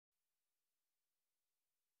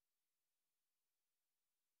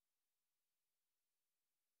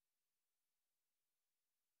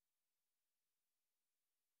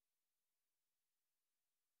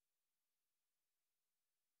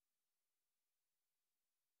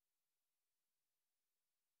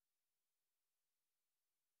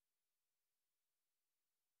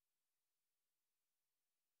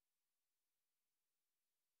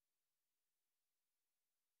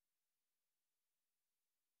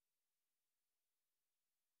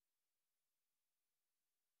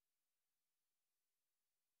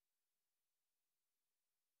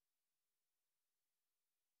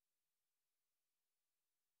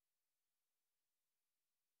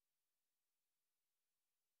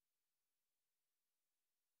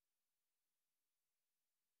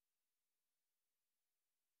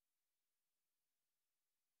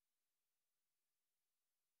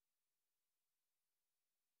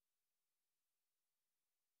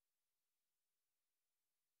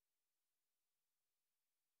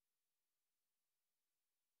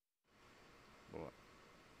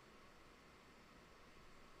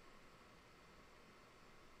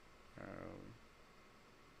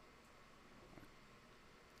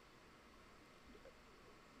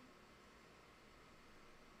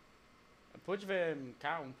Pode ver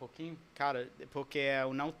cá um pouquinho? Cara, porque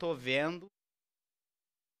eu não tô vendo.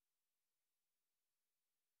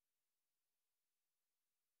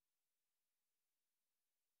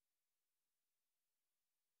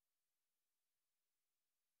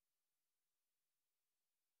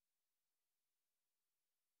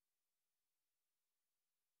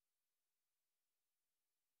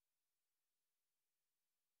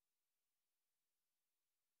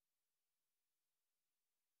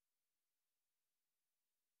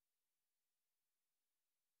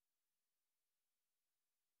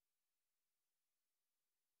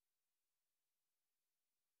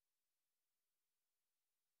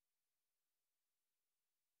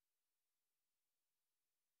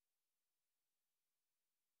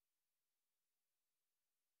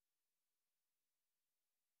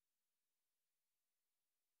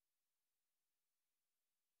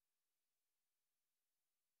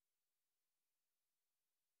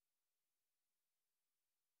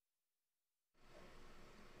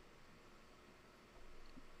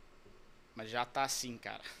 Mas já tá assim,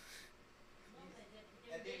 cara.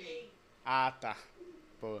 Ah, tá.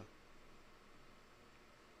 Pô.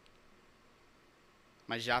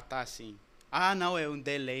 Mas já tá assim. Ah, não, é um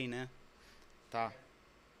delay, né? Tá.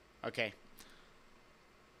 Okay.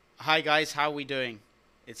 Hi guys, how are we doing?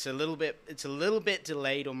 It's a little bit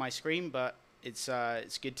delayed on my screen, but it's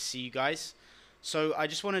good to see you guys. So I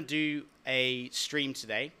just want to do a stream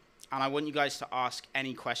today, and I want you guys to ask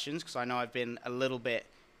any questions because I know I've been a little bit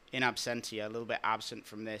in absentia, a little bit absent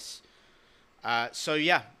from this. So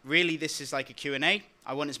yeah, really this is like a Q&A.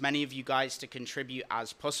 I want as many of you guys to contribute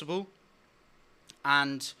as possible.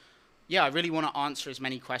 And yeah, I really want to answer as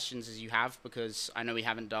many questions as you have because I know we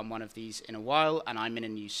haven't done one of these in a while, and I'm in a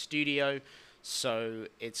new studio, so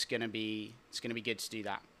it's gonna be good to do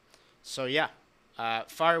that. So yeah,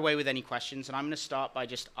 fire away with any questions, and I'm gonna start by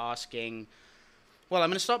just asking. Well, I'm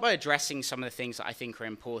gonna start by addressing some of the things that I think are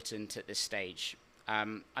important at this stage.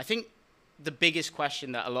 I think the biggest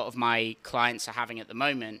question that a lot of my clients are having at the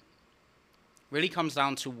moment really comes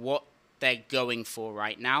down to what they're going for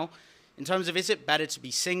right now. In terms of, is it better to be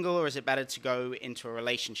single or is it better to go into a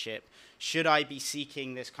relationship? Should I be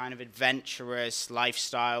seeking this kind of adventurous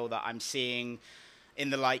lifestyle that I'm seeing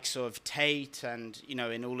in the likes of Tate and, you know,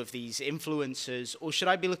 in all of these influencers, or should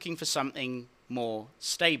I be looking for something more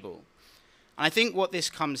stable? And I think what this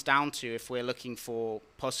comes down to, if we're looking for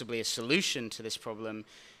possibly a solution to this problem,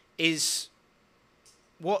 is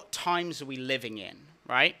what times are we living in,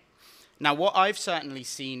 right? Now, what I've certainly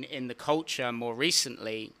seen in the culture more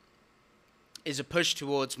recently is a push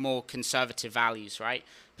towards more conservative values, right?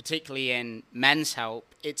 Particularly in men's health,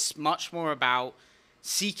 it's much more about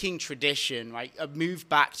seeking tradition, right? A move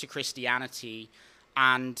back to Christianity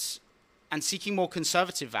and seeking more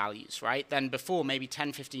conservative values, right? Than before, maybe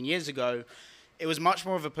 10, 15 years ago, it was much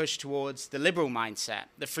more of a push towards the liberal mindset,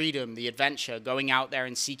 the freedom, the adventure, going out there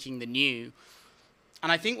and seeking the new.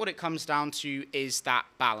 And I think what it comes down to is that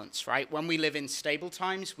balance, right? When we live in stable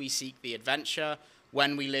times, we seek the adventure.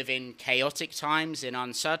 When we live in chaotic times, in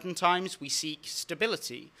uncertain times, we seek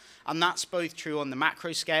stability. And that's both true on the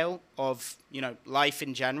macro scale of, you know, life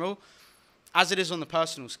in general, as it is on the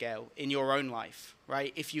personal scale in your own life,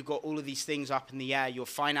 right? If you've got all of these things up in the air, your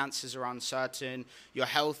finances are uncertain, your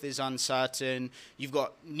health is uncertain, you've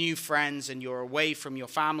got new friends and you're away from your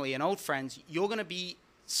family and old friends, you're going to be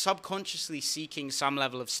subconsciously seeking some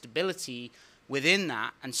level of stability within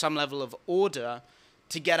that and some level of order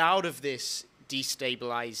to get out of this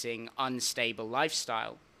destabilizing, unstable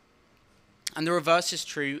lifestyle. And the reverse is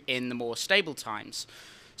true in the more stable times.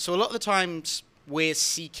 So a lot of the times we're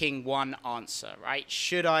seeking one answer, right?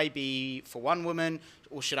 Should I be for one woman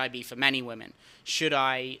or should I be for many women? Should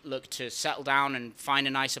I look to settle down and find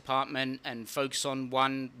a nice apartment and focus on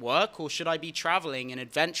one work, or should I be traveling and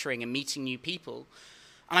adventuring and meeting new people?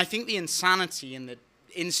 And I think the insanity and the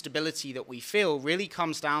instability that we feel really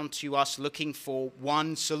comes down to us looking for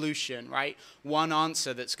one solution, right? One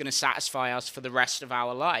answer that's going to satisfy us for the rest of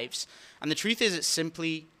our lives. And the truth is, it's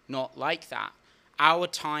simply not like that. Our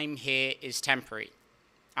time here is temporary.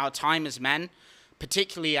 Our time as men,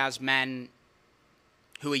 particularly as men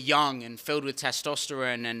who are young and filled with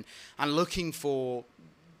testosterone and looking for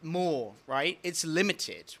more, right? It's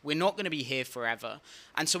limited. We're not going to be here forever.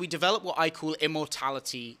 And so we develop what I call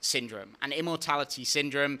immortality syndrome. And immortality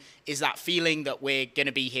syndrome is that feeling that we're going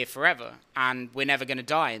to be here forever and we're never going to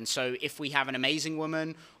die. And so if we have an amazing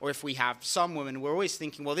woman or if we have some women, we're always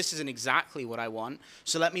thinking, well, this isn't exactly what I want,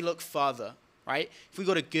 so let me look further, right? If we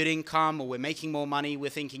got a good income or we're making more money, we're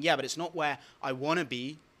thinking, yeah, but it's not where I want to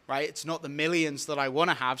be, right? It's not the millions that I want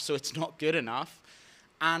to have, so it's not good enough.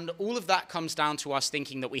 And all of that comes down to us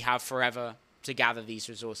thinking that we have forever to gather these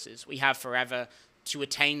resources. We have forever to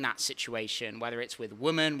attain that situation, whether it's with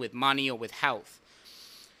women, with money, or with health.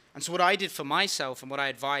 And so what I did for myself and what I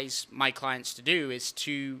advise my clients to do is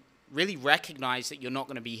to really recognize that you're not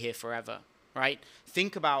going to be here forever, right?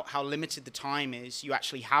 Think about how limited the time is you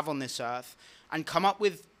actually have on this earth and come up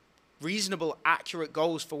with reasonable, accurate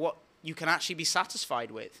goals for what you can actually be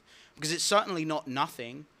satisfied with. Because it's certainly not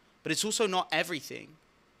nothing, but it's also not everything.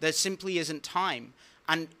 There simply isn't time.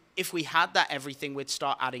 And if we had that everything, we'd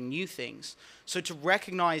start adding new things. So to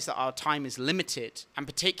recognize that our time is limited, and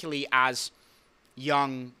particularly as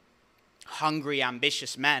young, hungry,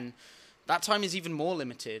 ambitious men, that time is even more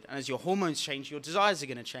limited. And as your hormones change, your desires are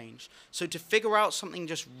going to change. So to figure out something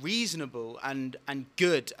just reasonable and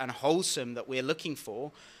good and wholesome that we're looking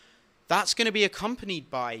for, that's going to be accompanied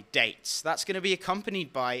by dates. That's going to be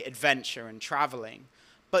accompanied by adventure and traveling.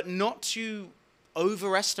 But not to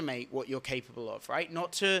overestimate what you're capable of, right?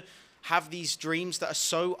 Not to have these dreams that are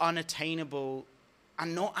so unattainable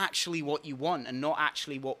and not actually what you want and not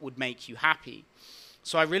actually what would make you happy.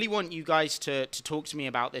 So I really want you guys to talk to me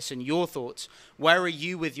about this and your thoughts. Where are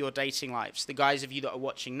you with your dating lives? The guys of you that are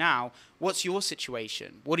watching now, what's your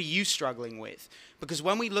situation? What are you struggling with? Because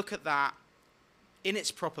when we look at that in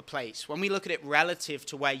its proper place, when we look at it relative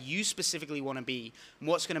to where you specifically want to be and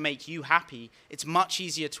what's going to make you happy, it's much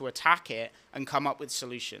easier to attack it and come up with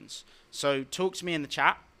solutions. So talk to me in the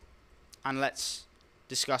chat and let's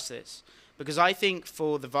discuss this. Because I think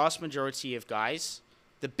for the vast majority of guys,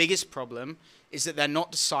 the biggest problem is that they're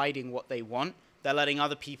not deciding what they want. They're letting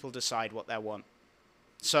other people decide what they want.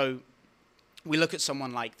 So we look at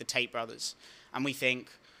someone like the Tate brothers and we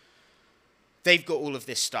think, they've got all of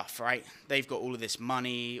this stuff, right? They've got all of this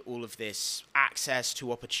money, all of this access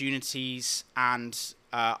to opportunities, and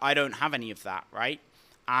I don't have any of that, right?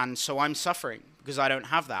 And so I'm suffering because I don't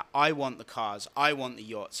have that. I want the cars, I want the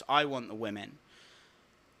yachts, I want the women.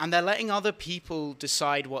 And they're letting other people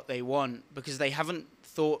decide what they want because they haven't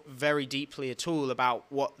thought very deeply at all about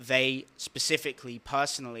what they specifically,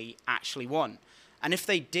 personally, actually want. And if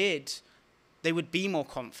they did, they would be more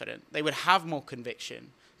confident. They would have more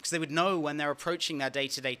conviction. Because they would know when they're approaching their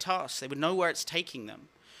day-to-day tasks, they would know where it's taking them,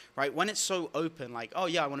 right? When it's so open, like, oh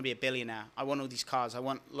yeah, I want to be a billionaire. I want all these cars. I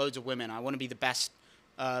want loads of women. I want to be the best,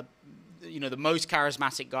 the most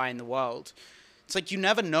charismatic guy in the world. It's like you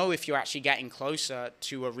never know if you're actually getting closer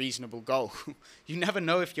to a reasonable goal. You never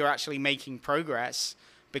know if you're actually making progress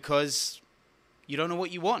because you don't know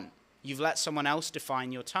what you want. You've let someone else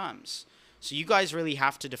define your terms. So you guys really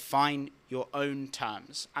have to define your own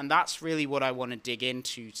terms. And that's really what I want to dig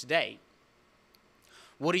into today.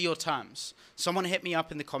 What are your terms? Someone hit me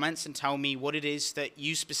up in the comments and tell me what it is that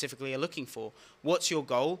you specifically are looking for. What's your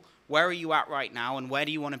goal? Where are you at right now? And where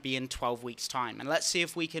do you want to be in 12 weeks' time? And let's see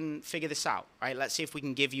if we can figure this out, right? Let's see if we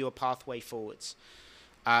can give you a pathway forwards.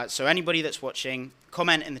 So anybody that's watching,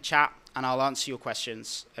 comment in the chat and I'll answer your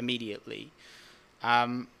questions immediately.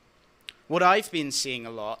 What I've been seeing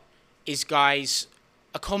a lot is guys,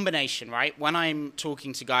 a combination, right? When I'm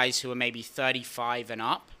talking to guys who are maybe 35 and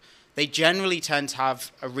up, they generally tend to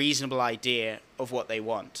have a reasonable idea of what they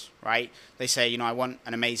want, right? They say, I want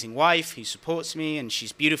an amazing wife who supports me and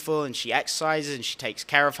she's beautiful and she exercises and she takes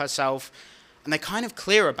care of herself. And they're kind of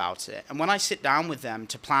clear about it. And when I sit down with them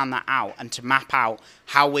to plan that out and to map out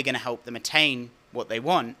how we're going to help them attain what they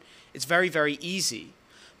want, it's very, very easy.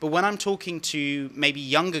 But when I'm talking to maybe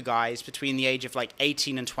younger guys between the age of like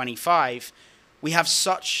 18 and 25, we have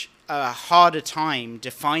such a harder time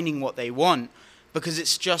defining what they want because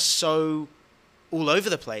it's just so all over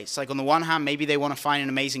the place. Like on the one hand, maybe they want to find an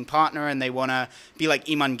amazing partner and they want to be like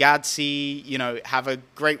Iman Gadsi, have a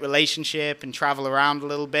great relationship and travel around a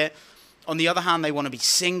little bit. On the other hand, they want to be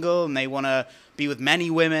single and they want to be with many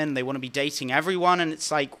women. They want to be dating everyone. And it's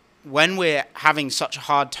like, when we're having such a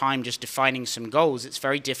hard time just defining some goals, it's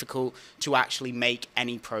very difficult to actually make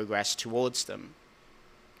any progress towards them.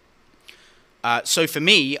 So for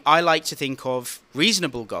me, I like to think of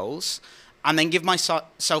reasonable goals and then give myself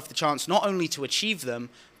the chance not only to achieve them,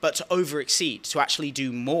 but to over-exceed, to actually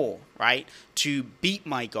do more, right? To beat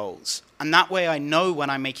my goals. And that way I know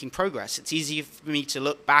when I'm making progress. It's easy for me to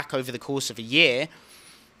look back over the course of a year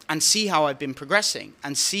and see how I've been progressing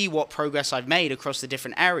and see what progress I've made across the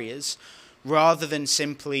different areas rather than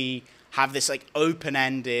simply have this like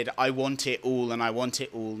open-ended, I want it all and I want it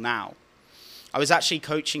all now. I was actually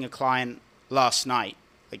coaching a client last night,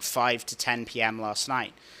 like 5 to 10 p.m. last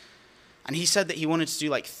night. And he said that he wanted to do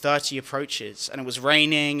like 30 approaches and it was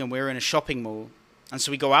raining and we were in a shopping mall. And so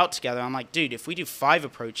we go out together. I'm like, dude, if we do 5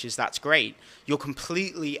 approaches, that's great. You're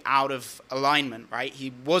completely out of alignment, right?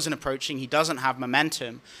 He wasn't approaching. He doesn't have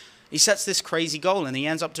momentum. He sets this crazy goal, and he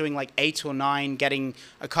ends up doing like 8 or 9, getting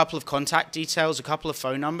a couple of contact details, a couple of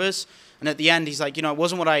phone numbers. And at the end, he's like, it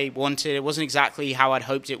wasn't what I wanted. It wasn't exactly how I'd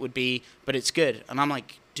hoped it would be, but it's good. And I'm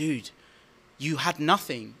like, dude, you had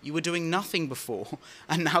nothing. You were doing nothing before.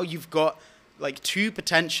 And now you've got like 2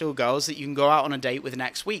 potential girls that you can go out on a date with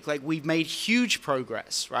next week. Like, we've made huge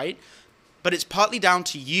progress, right? But it's partly down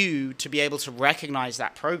to you to be able to recognize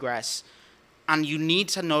that progress. And you need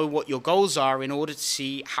to know what your goals are in order to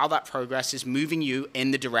see how that progress is moving you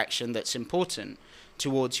in the direction that's important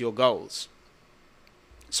towards your goals.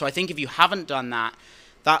 So I think if you haven't done that,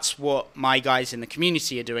 that's what my guys in the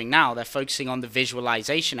community are doing now. They're focusing on the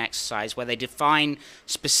visualization exercise where they define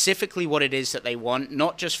specifically what it is that they want,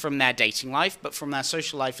 not just from their dating life, but from their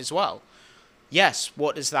social life as well. Yes,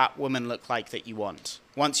 what does that woman look like that you want?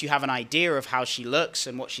 Once you have an idea of how she looks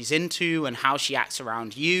and what she's into and how she acts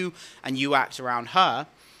around you and you act around her,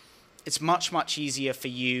 it's much, much easier for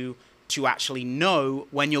you to actually know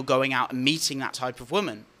when you're going out and meeting that type of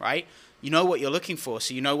woman, right? You know what you're looking for,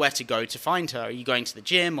 so you know where to go to find her. Are you going to the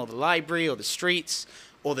gym or the library or the streets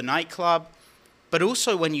or the nightclub? But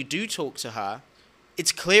also when you do talk to her,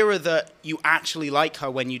 it's clearer that you actually like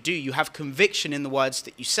her when you do. You have conviction in the words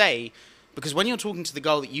that you say, because when you're talking to the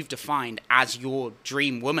girl that you've defined as your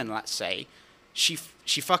dream woman, let's say, she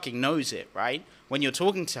fucking knows it, right? When you're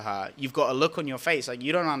talking to her, you've got a look on your face like,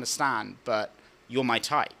 you don't understand, but you're my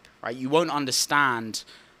type, right? You won't understand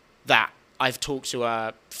that I've talked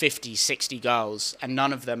to 50, 60 girls and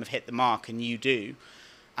none of them have hit the mark and you do.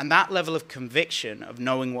 And that level of conviction of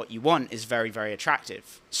knowing what you want is very, very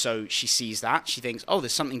attractive. So she sees that. She thinks, oh,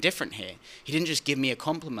 there's something different here. He didn't just give me a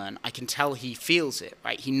compliment. I can tell he feels it,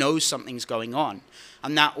 right? He knows something's going on.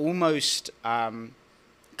 And that almost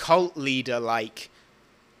cult leader-like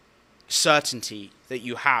certainty that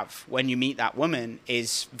you have when you meet that woman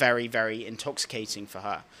is very, very intoxicating for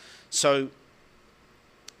her. So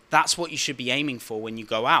that's what you should be aiming for when you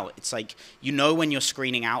go out. It's like, when you're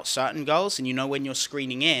screening out certain girls and when you're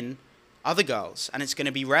screening in other girls. And it's going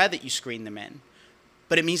to be rare that you screen them in.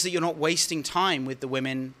 But it means that you're not wasting time with the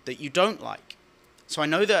women that you don't like. So I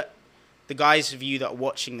know that the guys of you that are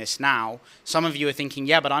watching this now, some of you are thinking,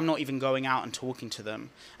 yeah, but I'm not even going out and talking to them.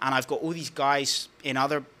 And I've got all these guys in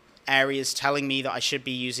other areas telling me that I should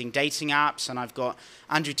be using dating apps. And I've got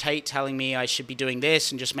Andrew Tate telling me I should be doing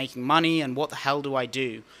this and just making money. And what the hell do I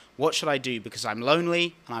do? What should I do? Because I'm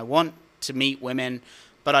lonely and I want to meet women,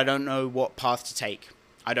 but I don't know what path to take.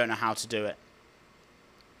 I don't know how to do it.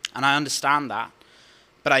 And I understand that.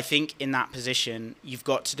 But I think in that position, you've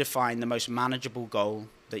got to define the most manageable goal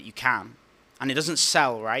that you can. And it doesn't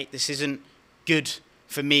sell, right? This isn't good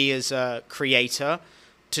for me as a creator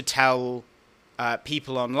to tell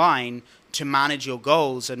people online to manage your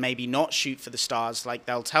goals and maybe not shoot for the stars like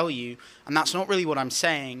they'll tell you. And that's not really what I'm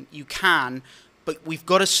saying. You can, but we've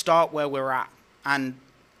got to start where we're at. And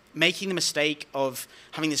making the mistake of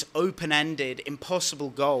having this open-ended, impossible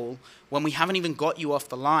goal when we haven't even got you off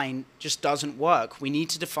the line just doesn't work. We need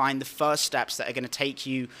to define the first steps that are going to take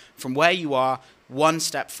you from where you are one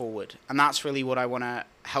step forward. And that's really what I want to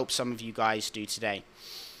help some of you guys do today.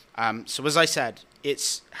 So as I said,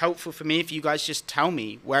 it's helpful for me if you guys just tell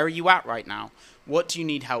me, where are you at right now? What do you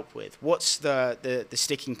need help with? What's the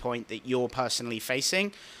sticking point that you're personally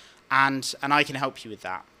facing? And I can help you with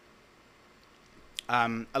that.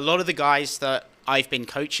 A lot of the guys that I've been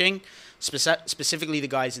coaching, specifically the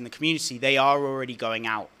guys in the community, they are already going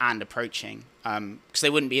out and approaching because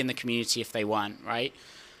they wouldn't be in the community if they weren't, right?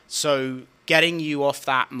 So getting you off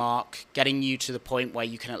that mark, getting you to the point where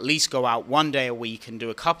you can at least go out one day a week and do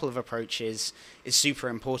a couple of approaches is super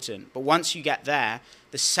important. But once you get there,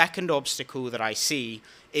 the second obstacle that I see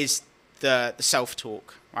is the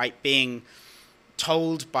self-talk, right? Being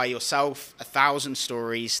told by yourself 1,000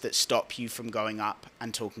 stories that stop you from going up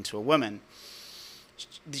and talking to a woman.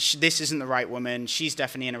 This isn't the right woman. She's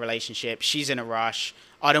definitely in a relationship. She's in a rush.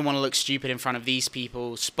 I don't want to look stupid in front of these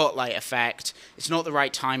people. Spotlight effect. It's not the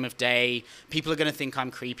right time of day. People are going to think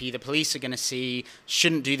I'm creepy. The police are going to see.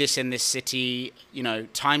 Shouldn't do this in this city.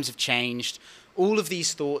 Times have changed. All of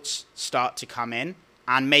these thoughts start to come in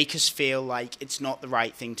and make us feel like it's not the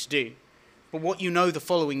right thing to do. But what the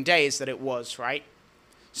following day is that it was, right?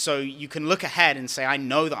 So you can look ahead and say, I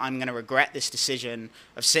know that I'm going to regret this decision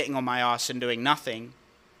of sitting on my ass and doing nothing,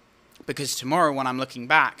 because tomorrow when I'm looking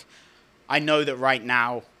back, I know that right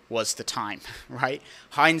now was the time, right?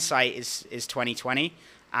 Hindsight is 20/20,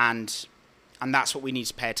 and and that's what we need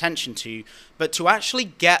to pay attention to. But to actually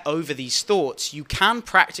get over these thoughts, you can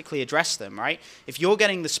practically address them, right? If you're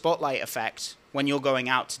getting the spotlight effect when you're going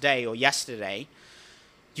out today or yesterday,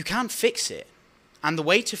 you can fix it. And the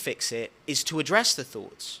way to fix it is to address the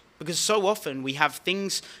thoughts. Because so often we have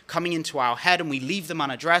things coming into our head and we leave them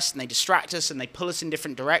unaddressed and they distract us and they pull us in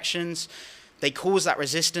different directions. They cause that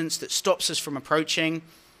resistance that stops us from approaching.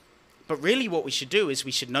 But really what we should do is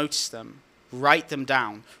we should notice them, write them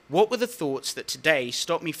down. What were the thoughts that today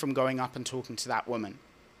stopped me from going up and talking to that woman?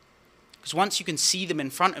 Because once you can see them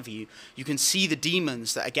in front of you, you can see the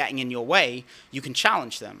demons that are getting in your way, you can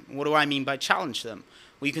challenge them. What do I mean by challenge them?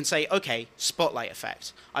 Well, you can say, okay, spotlight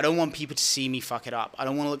effect. I don't want people to see me fuck it up. I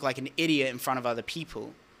don't want to look like an idiot in front of other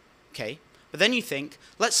people. Okay? But then you think,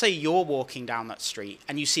 let's say you're walking down that street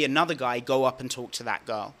and you see another guy go up and talk to that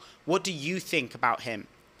girl. What do you think about him?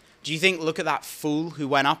 Do you think, look at that fool who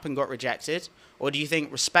went up and got rejected? Or do you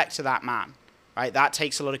think, respect to that man? Right? That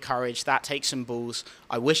takes a lot of courage. That takes some balls.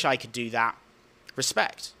 I wish I could do that.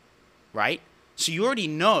 Respect. Right? So you already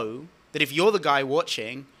know that if you're the guy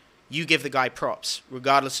watching, you give the guy props,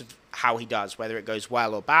 regardless of how he does, whether it goes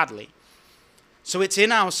well or badly. So it's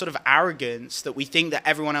in our sort of arrogance that we think that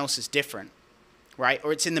everyone else is different, right?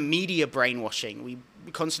 Or it's in the media brainwashing.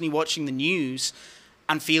 We're constantly watching the news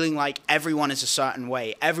and feeling like everyone is a certain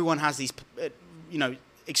way. Everyone has these,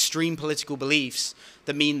 extreme political beliefs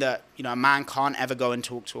that mean that, a man can't ever go and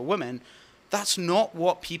talk to a woman. That's not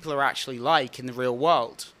what people are actually like in the real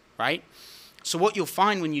world, right? So what you'll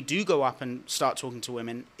find when you do go up and start talking to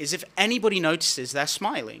women is if anybody notices, they're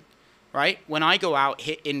smiling, right? When I go out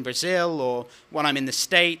in Brazil or when I'm in the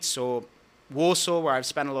States or Warsaw, where I've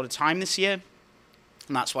spent a lot of time this year,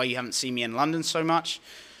 and that's why you haven't seen me in London so much,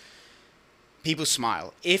 people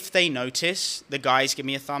smile. If they notice, the guys give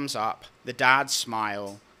me a thumbs up, the dads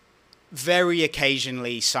smile. Very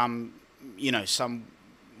occasionally, some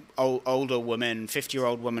older woman,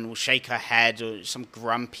 50-year-old woman will shake her head, or some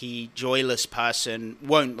grumpy, joyless person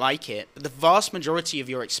won't like it. But the vast majority of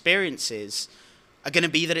your experiences are going to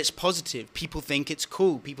be that it's positive. People think it's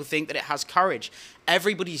cool. People think that it has courage.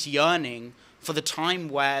 Everybody's yearning for the time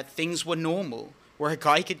where things were normal, where a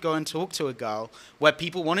guy could go and talk to a girl, where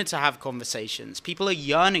people wanted to have conversations. People are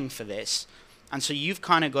yearning for this. And so you've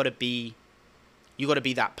kind of got to be,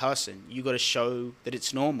 that person. You got to show that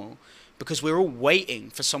it's normal. Because we're all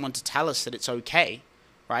waiting for someone to tell us that it's okay,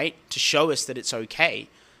 right? To show us that it's okay.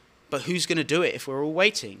 But who's going to do it if we're all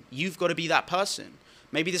waiting? You've got to be that person.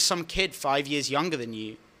 Maybe there's some kid 5 years younger than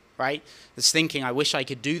you, right? That's thinking, I wish I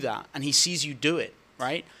could do that. And he sees you do it,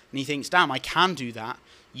 right? And he thinks, damn, I can do that.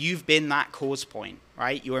 You've been that cause point,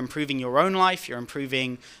 right? You're improving your own life. You're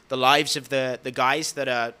improving the lives of the guys that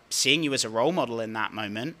are seeing you as a role model in that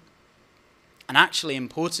moment. And actually,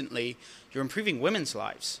 importantly, you're improving women's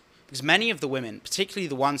lives. Because many of the women, particularly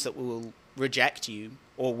the ones that will reject you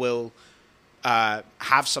or will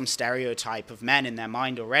have some stereotype of men in their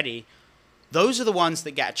mind already, those are the ones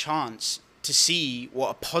that get a chance to see what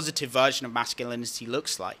a positive version of masculinity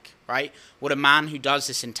looks like, right? What a man who does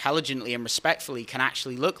this intelligently and respectfully can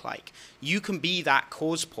actually look like. You can be that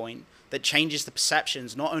cause point that changes the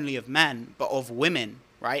perceptions not only of men, but of women,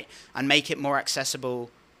 right? And make it more accessible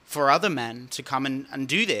for other men to come and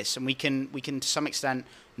do this. And we can to some extent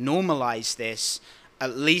normalize this,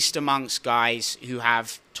 at least amongst guys who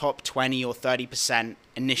have top 20 or 30%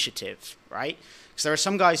 initiative, right? Because there are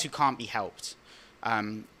some guys who can't be helped.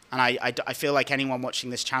 And I feel like anyone watching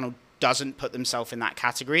this channel doesn't put themselves in that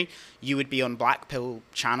category. You would be on black pill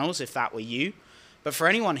channels if that were you. But for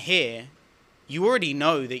anyone here, you already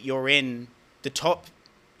know that you're in the top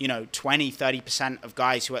 20, 30% of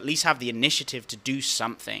guys who at least have the initiative to do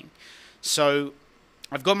something. So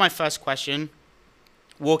I've got my first question,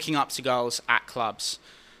 walking up to girls at clubs.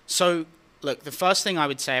 So look, the first thing I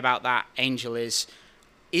would say about that, Angel, is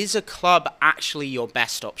a club actually your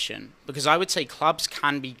best option? Because I would say clubs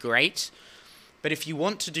can be great, but if you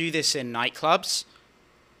want to do this in nightclubs,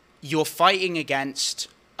 you're fighting against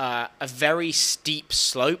a very steep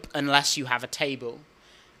slope unless you have a table.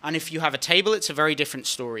 And if you have a table, it's a very different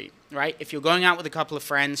story, right? If you're going out with a couple of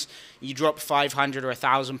friends, you drop 500 or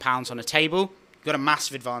 1,000 pounds on a table, you've got a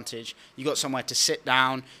massive advantage. You've got somewhere to sit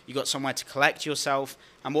down, you've got somewhere to collect yourself,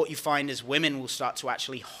 and what you find is women will start to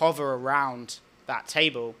actually hover around that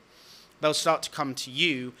table. They'll start to come to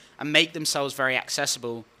you and make themselves very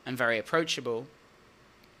accessible and very approachable.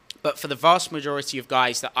 But for the vast majority of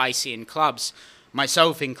guys that I see in clubs,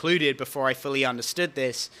 myself included before I fully understood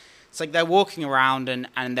this, it's like they're walking around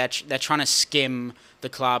and they're trying to skim the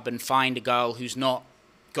club and find a girl who's not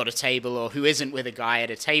got a table or who isn't with a guy at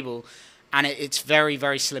a table. And it's very,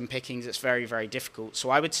 very slim pickings. It's very, very difficult. So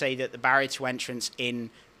I would say that the barrier to entrance in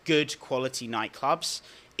good quality nightclubs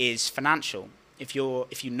is financial. If you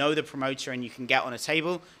know the promoter and you can get on a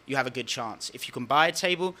table, you have a good chance. If you can buy a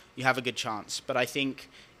table, you have a good chance. But I think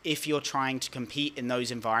if you're trying to compete in those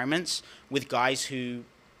environments with guys who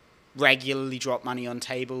regularly drop money on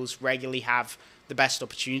tables, regularly have the best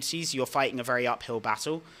opportunities, you're fighting a very uphill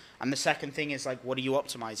battle. And the second thing is, like, what are you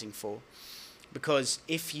optimizing for? Because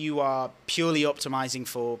if you are purely optimizing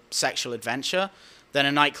for sexual adventure, then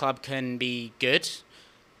a nightclub can be good.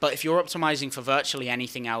 But if you're optimizing for virtually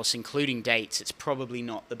anything else, including dates, it's probably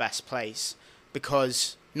not the best place.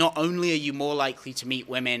 Because not only are you more likely to meet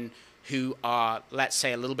women who are, let's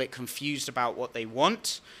say, a little bit confused about what they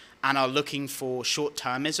want and are looking for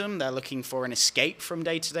short-termism, they're looking for an escape from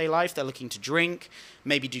day-to-day life, they're looking to drink,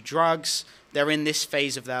 maybe do drugs, they're in this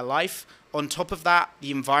phase of their life. On top of that, the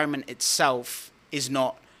environment itself is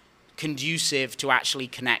not conducive to actually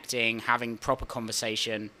connecting, having proper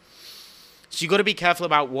conversation. So you've got to be careful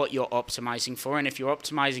about what you're optimizing for. And if you're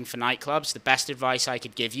optimizing for nightclubs, the best advice I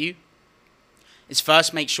could give you is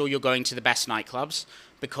first make sure you're going to the best nightclubs,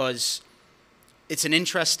 because it's an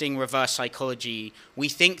interesting reverse psychology. We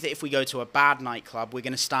think that if we go to a bad nightclub, we're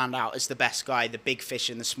going to stand out as the best guy, the big fish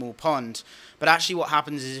in the small pond. But actually what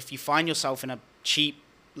happens is if you find yourself in a cheap,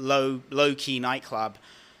 low-key nightclub,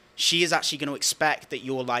 she is actually going to expect that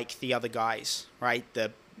you're like the other guys, right?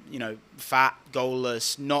 The fat,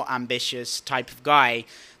 goalless, not ambitious type of guy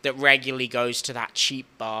that regularly goes to that cheap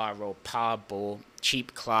bar or pub or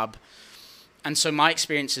cheap club. And so my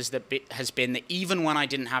experience has been that even when I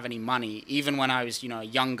didn't have any money, even when I was, a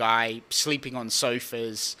young guy sleeping on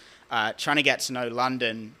sofas, trying to get to know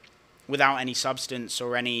London without any substance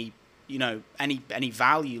or any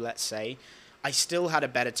value, let's say, I still had a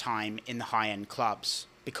better time in the high-end clubs,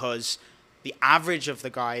 because the average of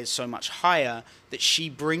the guy is so much higher that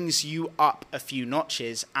she brings you up a few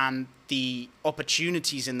notches, and the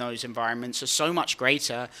opportunities in those environments are so much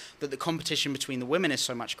greater that the competition between the women is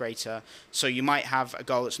so much greater. So you might have a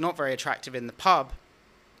girl that's not very attractive in the pub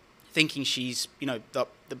thinking she's,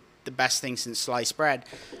 the best thing since sliced bread.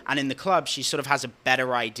 And in the club, she sort of has a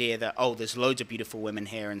better idea that, oh, there's loads of beautiful women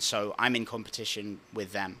here, and so I'm in competition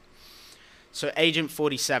with them. So Agent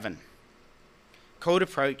 47. Cold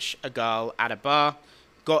approach a girl at a bar,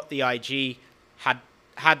 got the IG,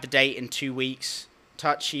 had the date in 2 weeks,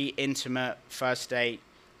 touchy, intimate, first date,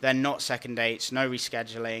 then not second dates, no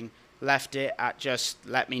rescheduling, left it at just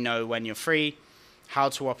let me know when you're free, how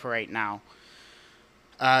to operate now.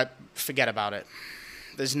 Forget about it.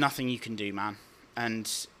 There's nothing you can do, man.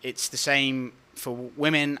 And it's the same for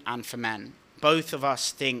women and for men. Both of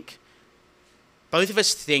us think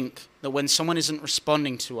that when someone isn't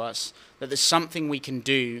responding to us, that there's something we can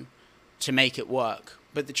do to make it work.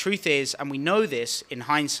 But the truth is, and we know this in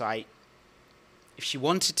hindsight, if she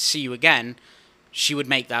wanted to see you again, she would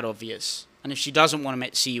make that obvious. And if she doesn't want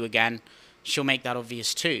to see you again, she'll make that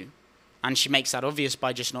obvious too. And she makes that obvious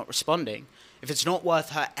by just not responding. If it's not worth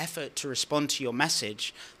her effort to respond to your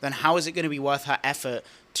message, then how is it going to be worth her effort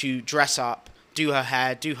to dress up, do her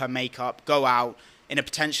hair, do her makeup, go out in a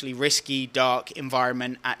potentially risky, dark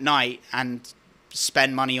environment at night and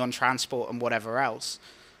spend money on transport and whatever else?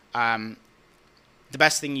 The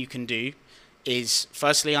best thing you can do is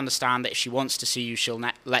firstly understand that if she wants to see you, she'll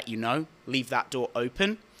let you know. Leave that door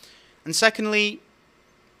open. And secondly,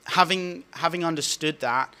 having understood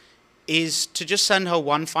that, is to just send her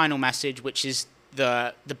one final message, which is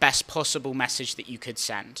the best possible message that you could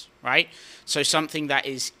send, right? So something that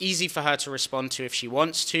is easy for her to respond to if she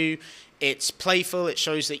wants to. It's playful. It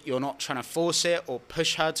shows that you're not trying to force it or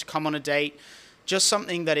push her to come on a date. Just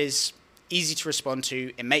something that is easy to respond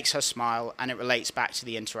to, it makes her smile, and it relates back to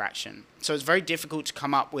the interaction. So it's very difficult to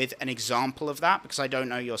come up with an example of that because I don't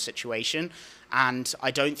know your situation, and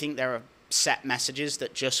I don't think there are set messages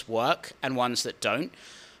that just work and ones that don't.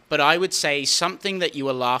 But I would say something that you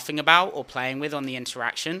were laughing about or playing with on the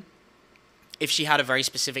interaction, if she had a very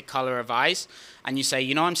specific color of eyes, and you say,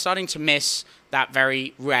 I'm starting to miss that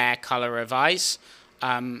very rare color of eyes,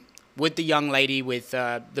 would the young lady with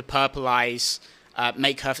the purple eyes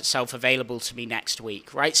make herself available to me next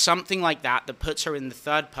week, right? Something like that puts her in the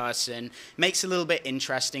third person, makes it a little bit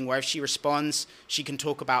interesting, where if she responds, she can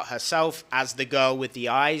talk about herself as the girl with the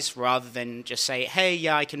eyes rather than just say, hey,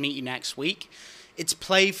 yeah, I can meet you next week. It's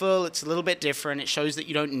playful, it's a little bit different, it shows that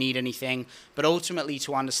you don't need anything, but ultimately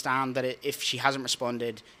to understand that if she hasn't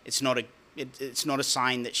responded, it's not a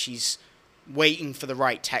sign that she's waiting for the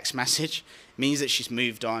right text message. It means that she's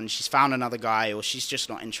moved on, she's found another guy, or she's just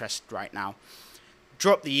not interested right now.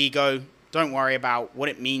 Drop the ego. Don't worry about what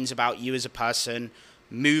it means about you as a person.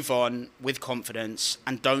 move on with confidence,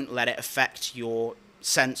 and don't let it affect your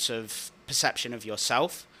sense of perception of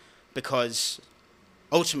yourself, because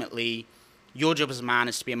ultimately your job as a man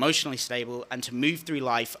is to be emotionally stable and to move through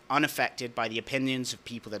life unaffected by the opinions of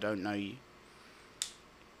people that don't know you.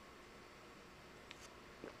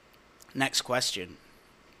 Next question.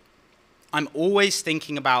 I'm always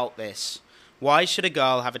thinking about this. Why should a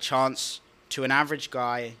girl have a chance to an average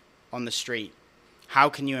guy on the street? How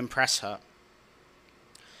can you impress her?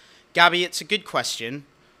 Gabby, it's a good question.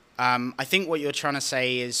 I think what you're trying to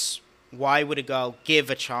say is, why would a girl give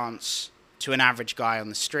a chance to an average guy on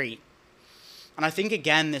the street? And I think,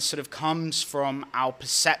 again, this sort of comes from our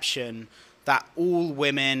perception that all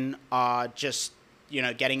women are just,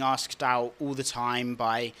 getting asked out all the time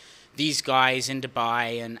by these guys in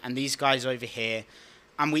Dubai and these guys over here.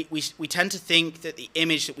 And we tend to think that the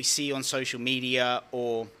image that we see on social media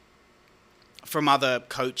or from other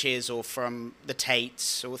coaches or from the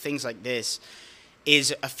Tates or things like this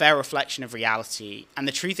is a fair reflection of reality. And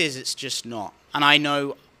the truth is, it's just not. And I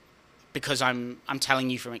know, because I'm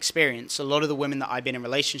telling you from experience, a lot of the women that I've been in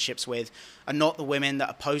relationships with are not the women that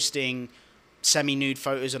are posting semi-nude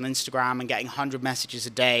photos on Instagram and getting 100 messages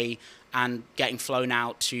a day and getting flown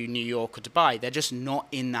out to New York or Dubai. They're just not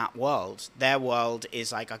in that world. Their world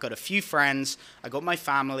is like, I got a few friends, I got my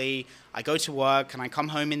family, I go to work and I come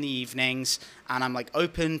home in the evenings and I'm like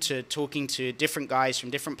open to talking to different guys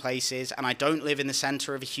from different places, and I don't live in the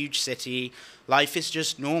center of a huge city. Life is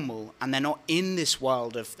just normal, and they're not in this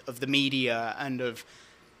world of the media and of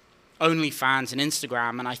OnlyFans and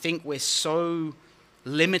Instagram. And I think we're so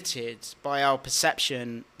limited by our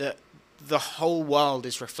perception that the whole world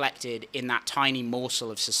is reflected in that tiny morsel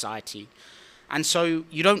of society. And so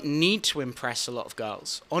you don't need to impress a lot of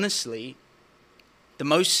girls. Honestly,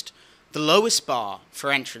 the lowest bar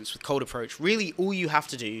for entrance with cold approach, really all you have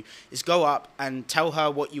to do is go up and tell her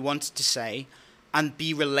what you wanted to say and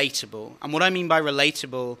be relatable. And what I mean by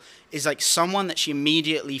relatable is like someone that she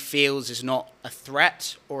immediately feels is not a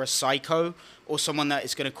threat or a psycho or someone that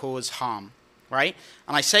is going to cause harm, right?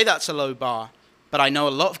 And I say that's a low bar, but I know a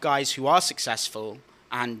lot of guys who are successful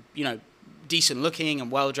and, decent looking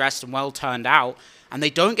and well dressed and well turned out, and they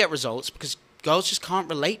don't get results because girls just can't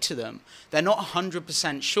relate to them. They're not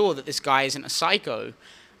 100% sure that this guy isn't a psycho,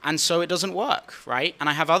 and so it doesn't work, right? And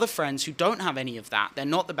I have other friends who don't have any of that. They're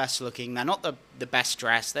not the best looking, they're not the best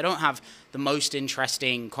dressed, they don't have the most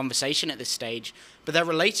interesting conversation at this stage, but they're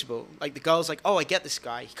relatable. Like the girl's like, oh, I get this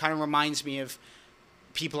guy. He kind of reminds me of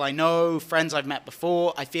people I know, friends I've met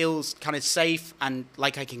before. I feel kind of safe and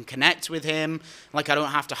like I can connect with him, like I don't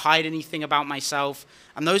have to hide anything about myself.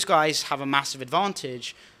 And those guys have a massive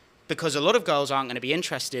advantage because a lot of girls aren't going to be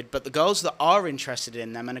interested, but the girls that are interested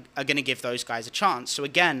in them are going to give those guys a chance. So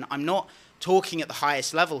again, I'm not talking at the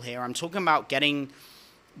highest level here. I'm talking about getting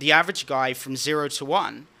the average guy from 0 to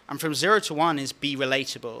 1. And from 0 to 1 is be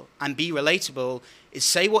relatable. And be relatable is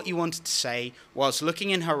say what you wanted to say whilst looking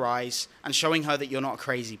in her eyes and showing her that you're not a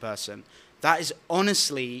crazy person. That is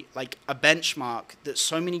honestly like a benchmark that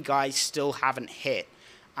so many guys still haven't hit.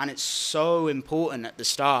 And it's so important at the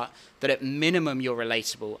start that at minimum you're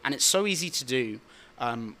relatable. And it's so easy to do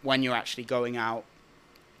when you're actually going out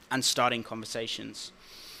and starting conversations.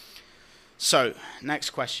 So, next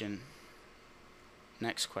question.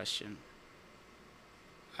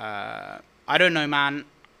 I don't know, man.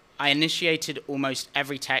 I initiated almost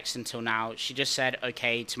every text until now. She just said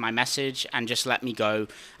okay to my message and just let me go,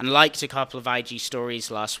 and liked a couple of IG stories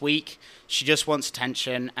last week. She just wants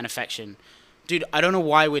attention and affection. Dude, I don't know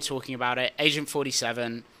why we're talking about it. Agent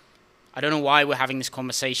 47, I don't know why we're having this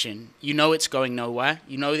conversation. You know it's going nowhere.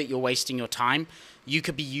 You know that you're wasting your time. You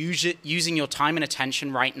could be using your time and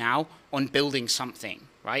attention right now on building something,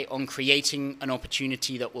 right? On creating an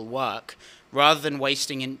opportunity that will work, rather than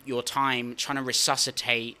wasting your time trying to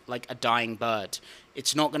resuscitate like a dying bird.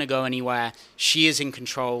 It's not going to go anywhere. She is in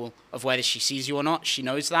control of whether she sees you or not. She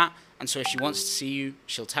knows that. And so if she wants to see you,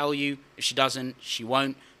 she'll tell you. If she doesn't, she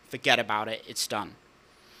won't. Forget about it. It's done.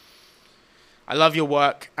 I love your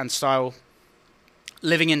work and style.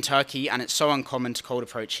 Living in Turkey, and it's so uncommon to cold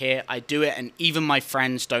approach here. I do it, and even my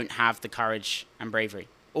friends don't have the courage and bravery.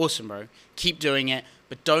 Awesome, bro. Keep doing it,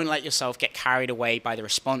 but don't let yourself get carried away by the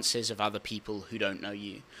responses of other people who don't know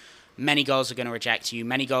you. Many girls are going to reject you.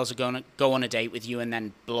 Many girls are going to go on a date with you and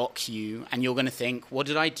then block you, and you're going to think, what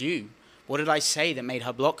did I do? What did I say that made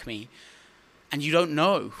her block me? And you don't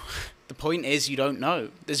know. The point is, you don't know.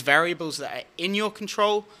 There's variables that are in your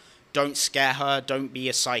control. Don't scare her. Don't be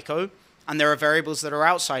a psycho. And there are variables that are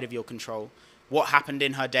outside of your control. What happened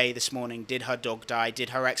in her day this morning? Did her dog die? Did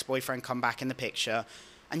her ex-boyfriend come back in the picture?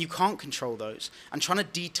 and you can't control those. And trying to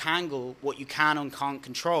detangle what you can and can't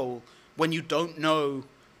control when you don't know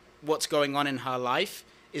what's going on in her life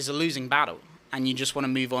is a losing battle. And you just want to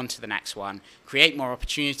move on to the next one, create more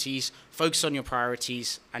opportunities, focus on your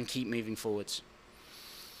priorities, and keep moving forwards.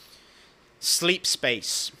 Sleep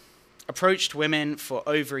space. Approached women for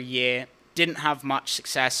over a year, didn't have much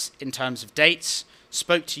success in terms of dates,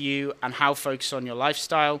 spoke to you and how focus on your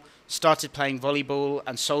lifestyle, started playing volleyball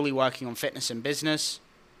and solely working on fitness and business.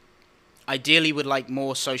 Ideally would like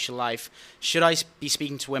more social life. Should I be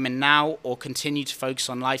speaking to women now or continue to focus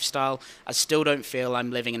on lifestyle? I still don't feel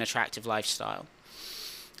I'm living an attractive lifestyle.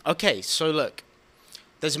 Okay, so look,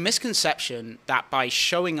 there's a misconception that by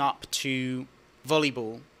showing up to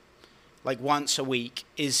volleyball like once a week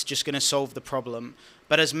is just going to solve the problem.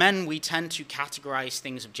 But as men, we tend to categorize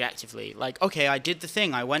things objectively. Like, okay, I did the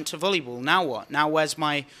thing. I went to volleyball. Now what? Now where's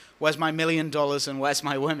my $1 million and where's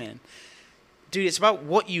my women? Dude, it's about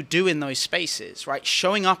what you do in those spaces, right?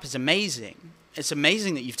 Showing up is amazing. It's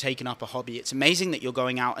amazing that you've taken up a hobby. It's amazing that you're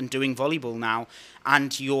going out and doing volleyball now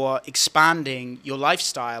and you're expanding your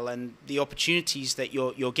lifestyle and the opportunities that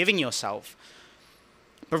you're giving yourself.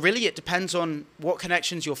 But really, it depends on what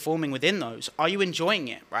connections you're forming within those. Are you enjoying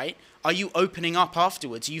it, right? Are you opening up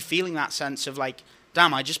afterwards? Are you feeling that sense of like,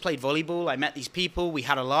 damn, I just played volleyball, I met these people, we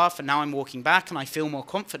had a laugh, and now I'm walking back and I feel more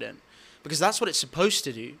confident? Because that's what it's supposed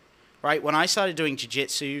to do, right? When I started doing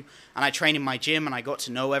jiu-jitsu and I trained in my gym and I got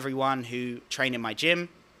to know everyone who trained in my gym,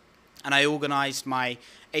 and I organized my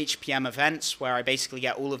HPM events where I basically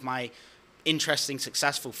get all of my interesting,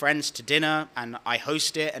 successful friends to dinner and I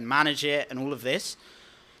host it and manage it and all of this.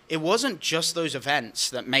 It wasn't just those events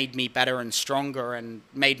that made me better and stronger and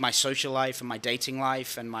made my social life and my dating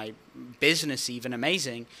life and my business even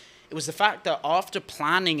amazing. It was the fact that after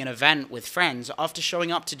planning an event with friends, after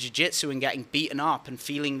showing up to jiu-jitsu and getting beaten up and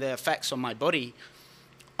feeling the effects on my body,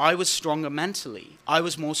 I was stronger mentally. I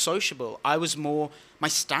was more sociable. My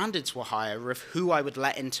standards were higher of who I would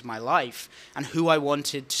let into my life and who I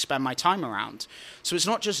wanted to spend my time around. So it's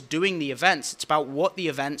not just doing the events, it's about what the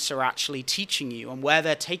events are actually teaching you and where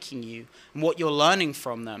they're taking you and what you're learning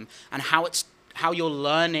from them and how you're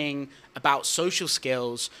learning about social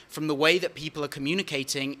skills from the way that people are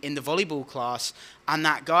communicating in the volleyball class and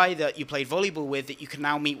that guy that you played volleyball with that you can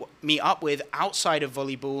now meet up with outside of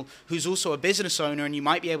volleyball who's also a business owner and you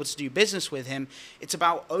might be able to do business with him. It's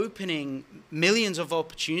about opening millions of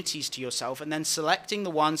opportunities to yourself and then selecting the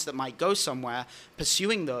ones that might go somewhere,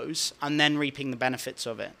 pursuing those, and then reaping the benefits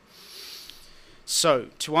of it. So,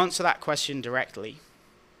 to answer that question directly,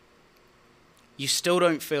 you still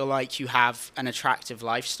don't feel like you have an attractive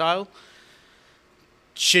lifestyle.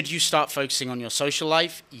 Should you start focusing on your social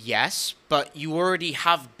life? Yes, but you already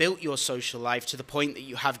have built your social life to the point that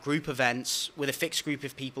you have group events with a fixed group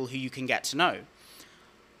of people who you can get to know.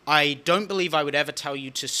 I don't believe I would ever tell you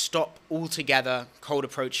to stop altogether cold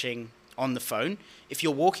approaching on the phone. If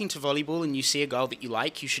you're walking to volleyball and you see a girl that you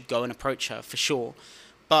like, you should go and approach her for sure.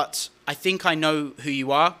 But I think I know who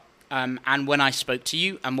you are and when I spoke to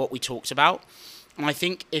you and what we talked about. And I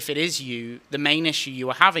think if it is you, the main issue you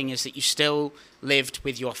are having is that you still lived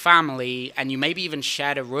with your family and you maybe even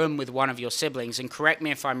shared a room with one of your siblings. And correct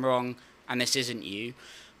me if I'm wrong, and this isn't you,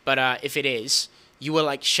 but if it is, you were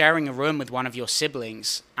like sharing a room with one of your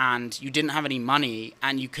siblings and you didn't have any money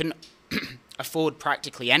and you couldn't afford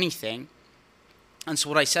practically anything. And so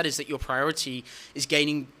what I said is that your priority is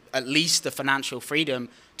gaining at least the financial freedom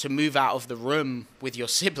to move out of the room with your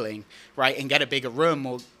sibling, right, and get a bigger room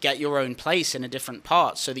or get your own place in a different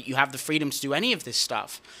part so that you have the freedom to do any of this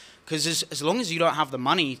stuff. Because as long as you don't have the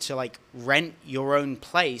money to like rent your own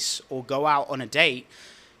place or go out on a date,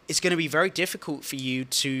 it's going to be very difficult for you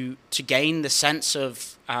to gain the sense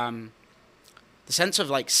of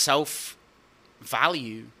like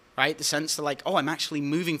self-value, right? The sense that like, oh, I'm actually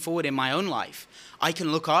moving forward in my own life. I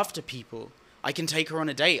can look after people. I can take her on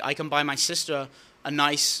a date. I can buy my sister a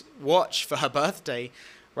nice watch for her birthday,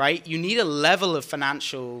 right? You need a level of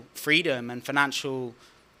financial freedom and financial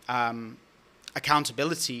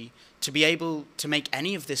accountability to be able to make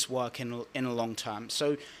any of this work in a long term.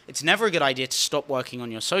 So it's never a good idea to stop working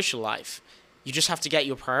on your social life. You just have to get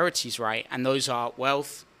your priorities right, and those are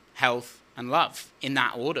wealth, health, and love in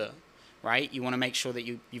that order, right? You want to make sure that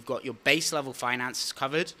you've got your base level finances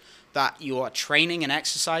covered, that you are training and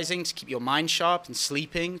exercising to keep your mind sharp and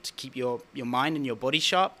sleeping to keep your mind and your body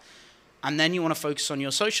sharp. And then you want to focus on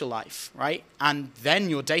your social life, right? And then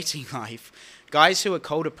your dating life. Guys who are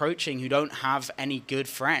cold approaching, who don't have any good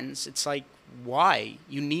friends, it's like, why?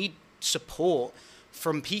 You need support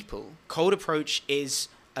from people. Cold approach is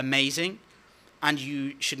amazing, and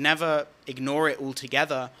you should never ignore it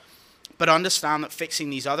altogether. But understand that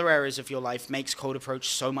fixing these other areas of your life makes cold approach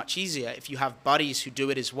so much easier. If you have buddies who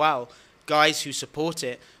do it as well, guys who support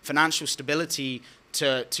it, financial stability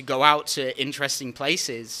to go out to interesting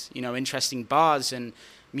places, interesting bars and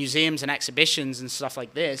museums and exhibitions and stuff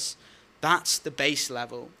like this, that's the base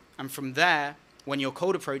level. And from there, when you're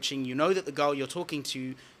cold approaching, you know that the girl you're talking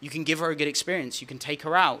to, you can give her a good experience. You can take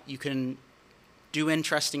her out. You can do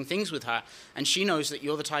interesting things with her. And she knows that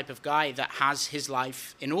you're the type of guy that has his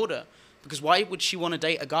life in order. Because why would she want to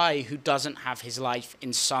date a guy who doesn't have his life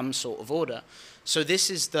in some sort of order? So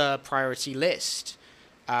this is the priority list.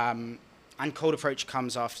 And cold approach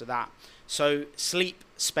comes after that. So sleep,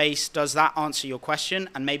 space, does that answer your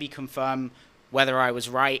question? And maybe confirm whether I was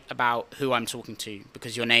right about who I'm talking to,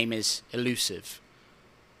 because your name is elusive.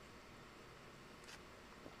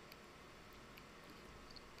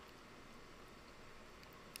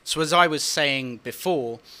 So as I was saying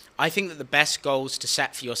before, I think that the best goals to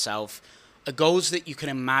set for yourself are goals that you can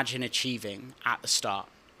imagine achieving at the start,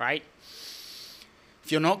 right?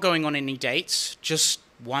 If you're not going on any dates, just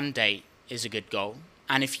one date is a good goal.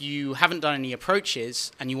 And if you haven't done any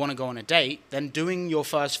approaches and you want to go on a date, then doing your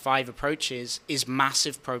first 5 approaches is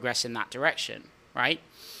massive progress in that direction, right?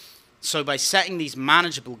 So by setting these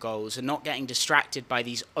manageable goals and not getting distracted by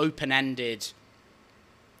these open-ended,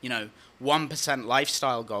 1%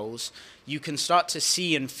 lifestyle goals, you can start to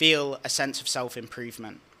see and feel a sense of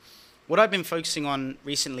self-improvement. What I've been focusing on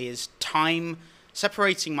recently is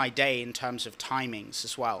separating my day in terms of timings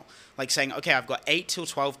as well. Like saying, okay, I've got 8 till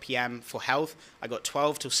 12 p.m. for health, I got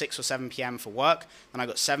 12 till 6 or 7 p.m. for work, and I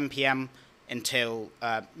got 7 p.m. until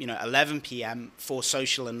 11 p.m. for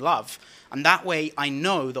social and love. And that way I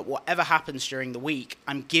know that whatever happens during the week,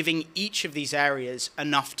 I'm giving each of these areas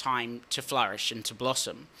enough time to flourish and to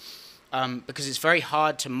blossom. Because it's very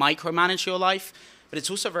hard to micromanage your life, but it's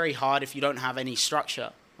also very hard if you don't have any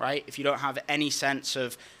structure, right? If you don't have any sense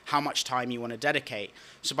of how much time you want to dedicate.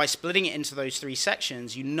 So by splitting it into those 3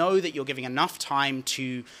 sections, you know that you're giving enough time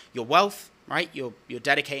to your wealth, right? You're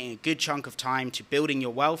dedicating a good chunk of time to building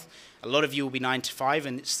your wealth. A lot of you will be 9 to 5,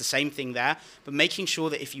 and it's the same thing there. But making sure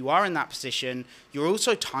that if you are in that position, you're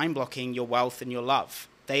also time blocking your wealth and your love.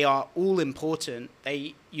 They are all important.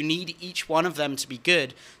 You need each one of them to be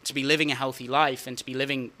good, to be living a healthy life and to be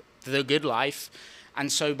living the good life. And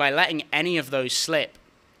so by letting any of those slip,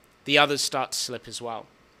 the others start to slip as well.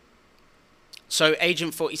 So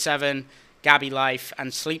Agent 47, Gabby Life,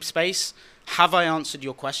 and Sleep Space, have I answered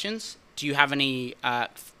your questions? Do you have any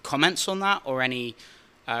comments on that or any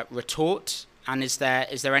retort? And is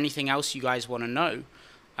there anything else you guys want to know?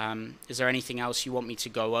 Is there anything else you want me to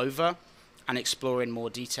go over and explore in more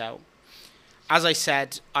detail? As I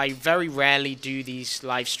said, I very rarely do these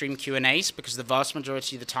live stream Q&As because the vast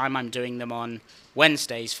majority of the time I'm doing them on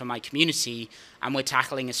Wednesdays for my community, and we're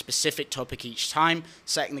tackling a specific topic each time,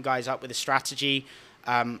 setting the guys up with a strategy.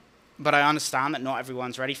 But I understand that not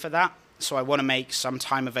everyone's ready for that, so I want to make some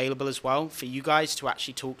time available as well for you guys to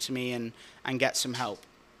actually talk to me and get some help.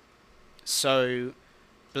 So,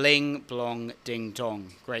 Bling Blong Ding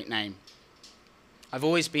Dong, great name. I've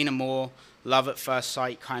always been a more love at first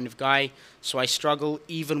sight kind of guy, so I struggle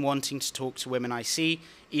even wanting to talk to women I see,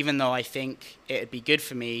 even though I think it'd be good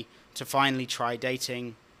for me to finally try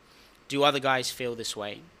dating. Do other guys feel this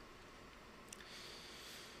way?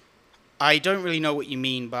 I don't really know what you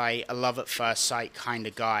mean by a love at first sight kind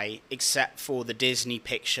of guy, except for the Disney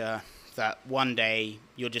picture that one day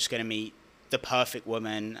you're just going to meet the perfect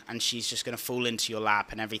woman and she's just going to fall into your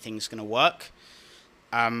lap and everything's going to work.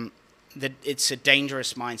 It's a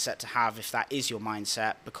dangerous mindset to have if that is your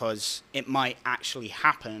mindset, because it might actually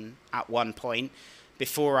happen at one point.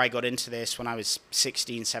 Before I got into this, when I was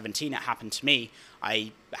 16, 17, it happened to me.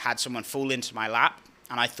 I had someone fall into my lap,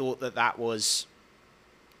 and I thought that that was,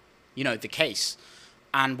 the case.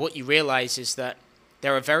 And what you realize is that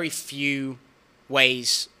there are very few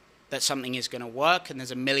ways that something is going to work, and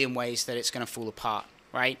there's a million ways that it's going to fall apart,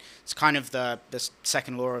 right? It's kind of the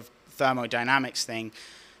second law of thermodynamics thing.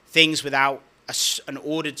 Things without an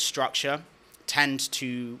ordered structure tend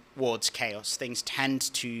towards chaos. Things tend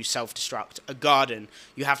to self-destruct. A garden,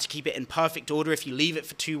 you have to keep it in perfect order. If you leave it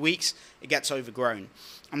for 2 weeks, it gets overgrown.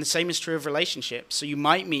 And the same is true of relationships. So you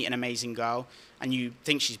might meet an amazing girl and you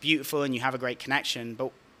think she's beautiful and you have a great connection,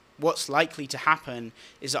 but what's likely to happen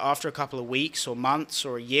is that after a couple of weeks or months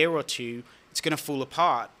or a year or two, it's going to fall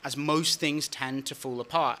apart, as most things tend to fall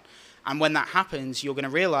apart. And when that happens, you're going to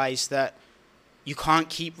realize that you can't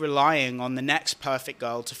keep relying on the next perfect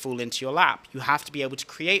girl to fall into your lap. You have to be able to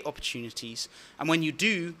create opportunities. And when you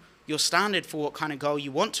do, your standard for what kind of girl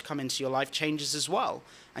you want to come into your life changes as well.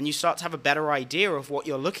 And you start to have a better idea of what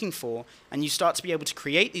you're looking for, and you start to be able to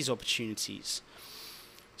create these opportunities.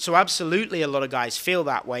 So absolutely a lot of guys feel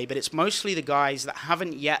that way, but it's mostly the guys that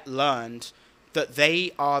haven't yet learned that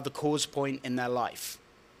they are the cause point in their life.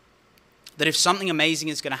 That if something amazing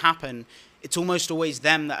is going to happen, it's almost always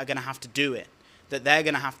them that are going to have to do it. That they're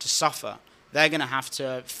going to have to suffer. They're going to have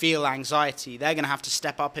to feel anxiety. They're going to have to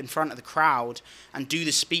step up in front of the crowd and do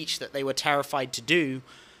the speech that they were terrified to do,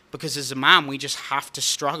 because as a man, we just have to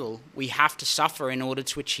struggle. We have to suffer in order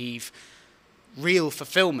to achieve real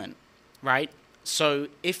fulfillment, right? So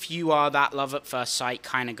if you are that love at first sight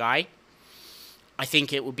kind of guy, I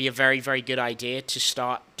think it would be a very, very good idea to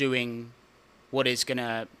start doing what is going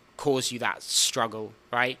to cause you that struggle,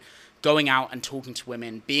 right? Going out and talking to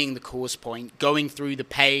women, being the cause point, going through the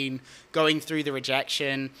pain, going through the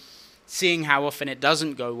rejection, seeing how often it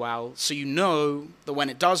doesn't go well, so you know that when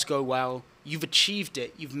it does go well, you've achieved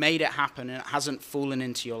it, you've made it happen, and it hasn't fallen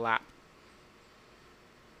into your lap.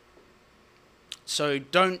 So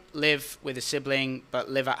don't live with a sibling, but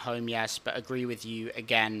live at home, yes, but agree with you,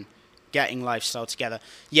 again, getting lifestyle together.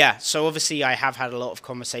 Yeah, so obviously I have had a lot of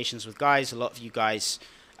conversations with guys. A lot of you guys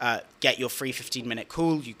get your free 15-minute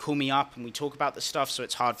call. You call me up and we talk about this stuff, so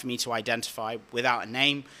it's hard for me to identify without a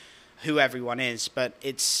name who everyone is, but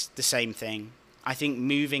it's the same thing. I think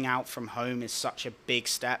moving out from home is such a big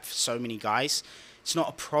step for so many guys. It's not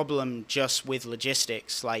a problem just with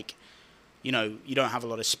logistics, like, you know, you don't have a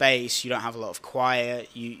lot of space, you don't have a lot of quiet,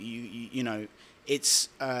 you know, it's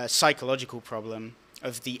a psychological problem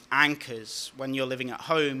of the anchors. When you're living at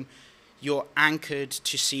home, you're anchored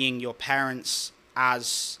to seeing your parents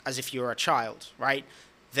as if you're a child, right?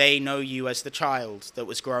 They know you as the child that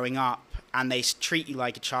was growing up, and they treat you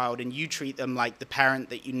like a child, and you treat them like the parent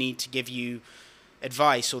that you need to give you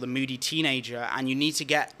advice, or the moody teenager, and you need to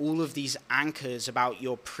get all of these anchors about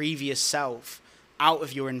your previous self out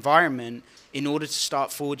of your environment in order to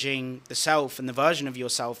start forging the self and the version of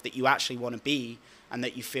yourself that you actually want to be and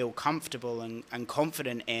that you feel comfortable and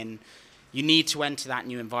confident in. You need to enter that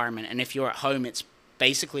new environment, and if you're at home, it's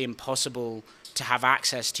basically impossible to have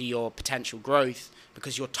access to your potential growth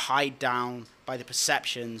because you're tied down by the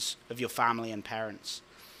perceptions of your family and parents.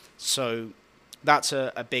 So that's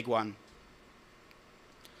a big one.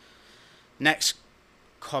 Next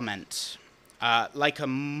comment. Like a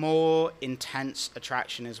more intense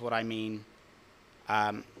attraction is what I mean.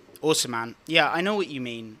 Awesome, man. Yeah, I know what you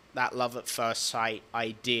mean, that love at first sight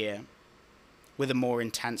idea with a more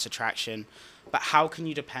intense attraction. But how can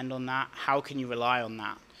you depend on that? How can you rely on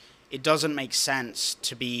that? It doesn't make sense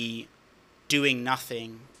to be doing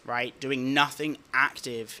nothing, right? Doing nothing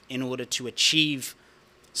active in order to achieve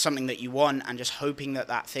something that you want and just hoping that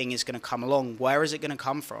that thing is going to come along. Where is it going to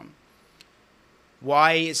come from?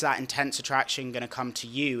 Why is that intense attraction going to come to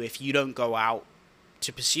you if you don't go out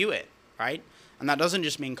to pursue it, right? And that doesn't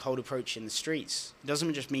just mean cold approach in the streets. It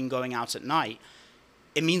doesn't just mean going out at night.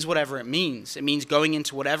 It means whatever it means. It means going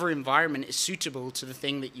into whatever environment is suitable to the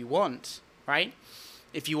thing that you want, right?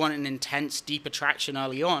 If you want an intense, deep attraction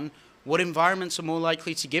early on, what environments are more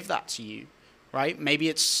likely to give that to you, right? Maybe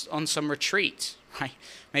it's on some retreat, right?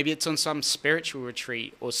 Maybe it's on some spiritual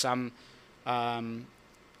retreat or some, I've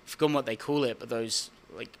forgotten what they call it, but those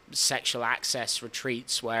like sexual access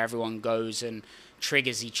retreats where everyone goes and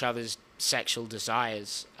triggers each other's sexual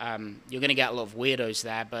desires. You're going to get a lot of weirdos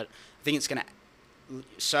there, but I think it's going to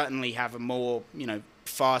certainly have a more,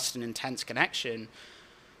 fast and intense connection.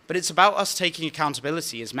 But it's about us taking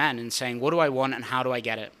accountability as men and saying, what do I want and how do I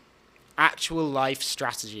get it? Actual life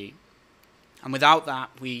strategy. And without that,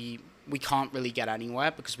 we can't really get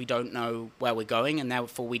anywhere because we don't know where we're going, and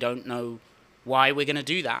therefore we don't know why we're going to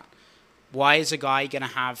do that. Why is a guy going to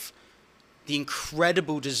have the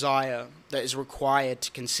incredible desire that is required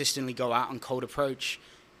to consistently go out on cold approach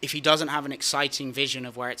if he doesn't have an exciting vision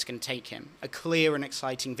of where it's going to take him? A clear and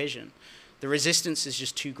exciting vision. The resistance is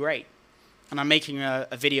just too great. And I'm making a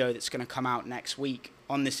video that's going to come out next week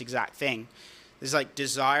on this exact thing. There's like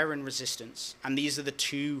desire and resistance. And these are the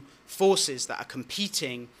two forces that are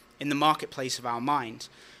competing in the marketplace of our mind.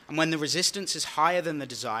 And when the resistance is higher than the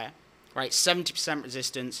desire, right, 70%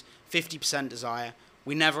 resistance, 50% desire,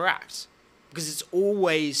 we never act. Because it's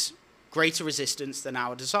always greater resistance than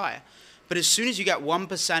our desire. But as soon as you get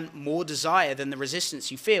 1% more desire than the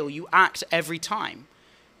resistance you feel, you act every time.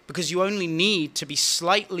 Because you only need to be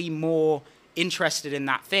slightly more interested in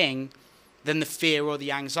that thing than the fear or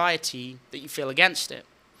the anxiety that you feel against it.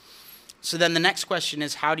 So then the next question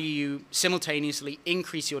is, how do you simultaneously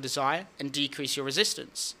increase your desire and decrease your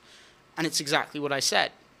resistance? And it's exactly what I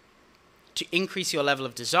said. To increase your level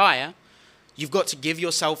of desire, You've got to give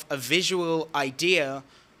yourself a visual idea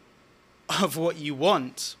of what you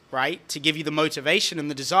want, right? To give you the motivation and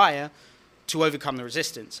the desire to overcome the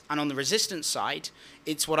resistance. And on the resistance side,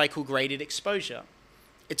 it's what I call graded exposure.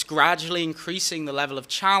 It's gradually increasing the level of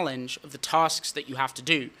challenge of the tasks that you have to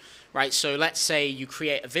do, right? So let's say you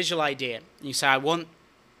create a visual idea. And you say, I want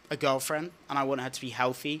a girlfriend, and I want her to be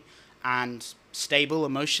healthy and stable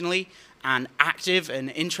emotionally and active and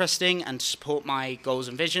interesting and support my goals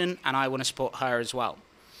and vision, and I want to support her as well.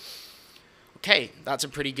 Okay, that's a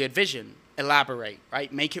pretty good vision. Elaborate,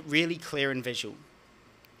 right? Make it really clear and visual.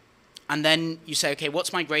 And then you say, okay,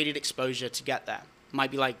 what's my graded exposure to get there?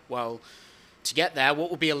 Might be like, well, to get there,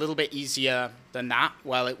 what would be a little bit easier than that?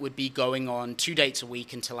 Well, it would be going on 2 dates a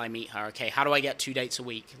week until I meet her. Okay, how do I get 2 dates a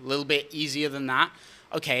week? A little bit easier than that.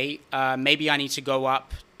 Okay, maybe I need to go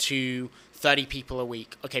up to 30 people a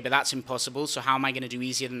week. Okay, but that's impossible. So how am I going to do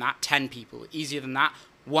easier than that? 10 people. Easier than that?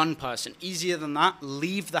 1 person. Easier than that?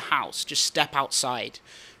 Leave the house. Just step outside,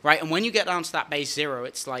 right? And when you get down to that base 0,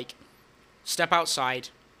 it's like step outside,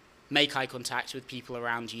 make eye contact with people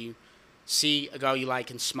around you, see a girl you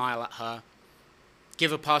like and smile at her,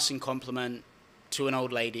 give a passing compliment to an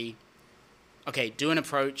old lady. Okay, do an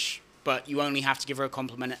approach, but you only have to give her a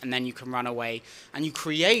compliment and then you can run away. And you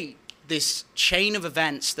create this chain of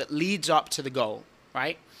events that leads up to the goal,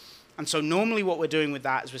 right? And so normally what we're doing with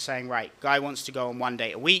that is we're saying, right, guy wants to go on 1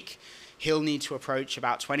 date a week. He'll need to approach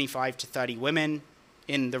about 25 to 30 women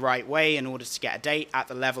in the right way in order to get a date at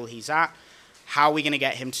the level he's at. How are we going to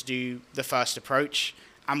get him to do the first approach?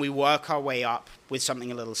 And we work our way up with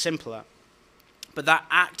something a little simpler. But that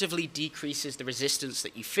actively decreases the resistance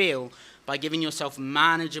that you feel by giving yourself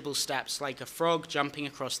manageable steps, like a frog jumping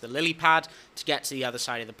across the lily pad to get to the other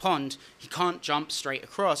side of the pond. He can't jump straight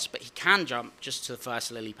across, but he can jump just to the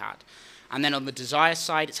first lily pad. And then on the desire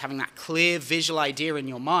side, it's having that clear visual idea in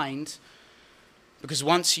your mind, because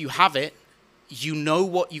once you have it, you know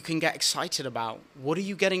what you can get excited about. What are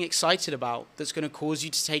you getting excited about that's going to cause you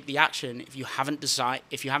to take the action if you haven't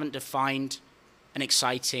defined an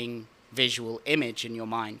exciting visual image in your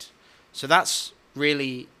mind? So that's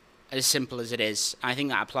really as simple as it is. I think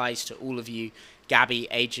that applies to all of you, Gabby,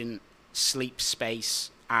 Agent, Sleep Space,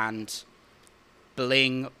 and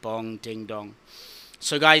Bling Bong Ding Dong.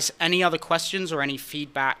 So guys, any other questions or any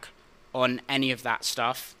feedback on any of that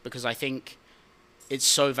stuff? Because I think it's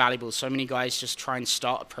so valuable. So many guys just try and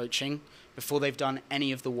start approaching before they've done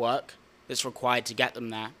any of the work that's required to get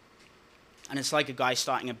them there. And it's like a guy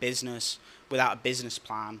starting a business without a business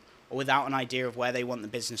plan, or without an idea of where they want the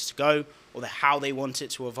business to go, or how they want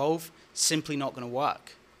it to evolve. Simply not going to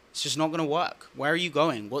work. It's just not going to work. Where are you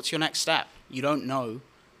going? What's your next step? You don't know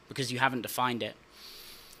because you haven't defined it.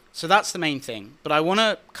 So that's the main thing. But I want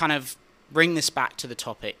to kind of bring this back to the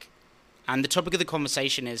topic. And the topic of the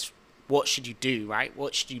conversation is, what should you do, right?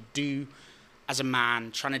 What should you do as a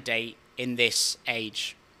man trying to date in this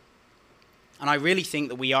age? And I really think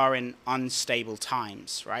that we are in unstable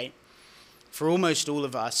times, right? For almost all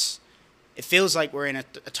of us, it feels like we're in a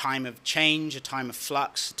time of change, a time of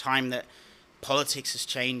flux, a time that politics is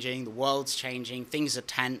changing, the world's changing, things are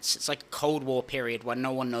tense. It's like a Cold War period where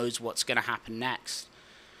no one knows what's going to happen next.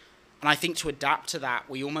 And I think to adapt to that,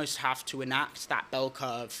 we almost have to enact that bell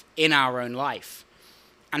curve in our own life.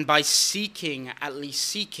 And by at least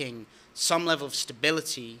seeking some level of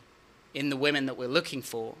stability in the women that we're looking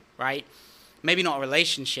for, right? Maybe not a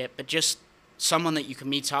relationship, but just someone that you can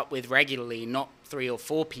meet up with regularly, not 3 or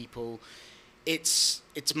 4 people, it's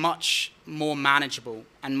much more manageable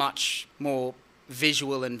and much more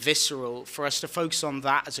visual and visceral for us to focus on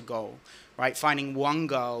that as a goal, right? Finding one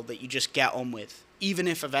girl that you just get on with. Even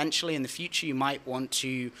if eventually in the future you might want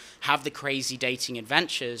to have the crazy dating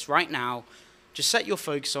adventures, right now, just set your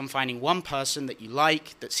focus on finding one person that you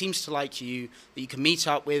like, that seems to like you, that you can meet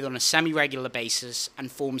up with on a semi-regular basis and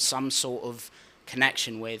form some sort of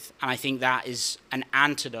connection with. And I think that is an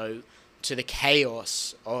antidote to the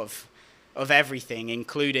chaos of everything,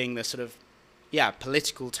 including the sort of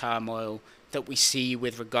political turmoil that we see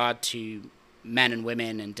with regard to men and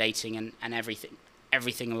women and dating and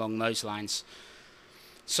everything along those lines.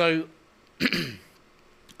 So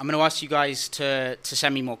I'm going to ask you guys to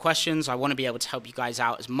send me more questions. I want to be able to help you guys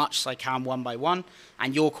out as much as I can one by one,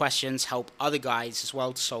 and your questions help other guys as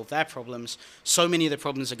well to solve their problems. So many of the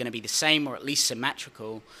problems are going to be the same or at least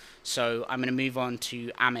symmetrical. So I'm going to move on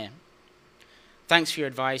to Amir. Thanks for your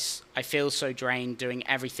advice. I feel so drained doing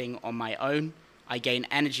everything on my own. I gain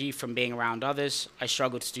energy from being around others. I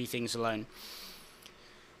struggle to do things alone.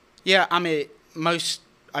 Yeah, Amir,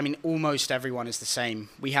 almost everyone is the same.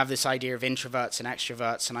 We have this idea of introverts and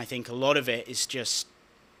extroverts, and I think a lot of it is just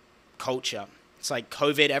culture. It's like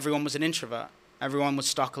COVID, everyone was an introvert. Everyone was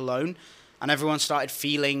stuck alone, and everyone started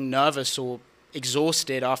feeling nervous or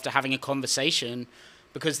exhausted after having a conversation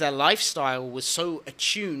because their lifestyle was so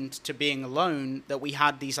attuned to being alone that we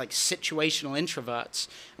had these like situational introverts,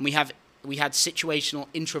 and we had situational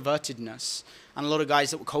introvertedness. And a lot of guys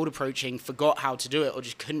that were cold approaching forgot how to do it or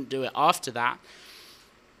just couldn't do it after that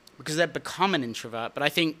because they'd become an introvert. But I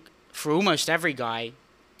think for almost every guy,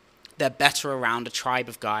 they're better around a tribe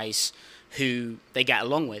of guys who they get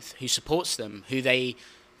along with, who supports them, who they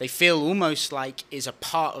feel almost like is a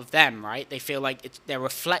part of them, right? They feel like they're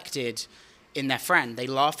reflected in their friend. They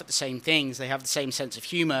laugh at the same things. They have the same sense of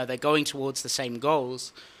humor. They're going towards the same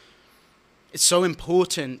goals. It's so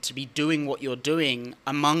important to be doing what you're doing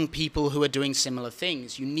among people who are doing similar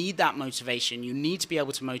things. You need that motivation. You need to be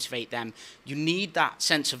able to motivate them. You need that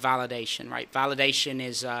sense of validation, right? Validation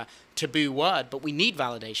is a taboo word, but we need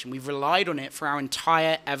validation. We've relied on it for our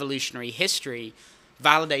entire evolutionary history,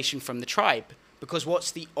 validation from the tribe. Because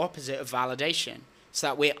what's the opposite of validation? It's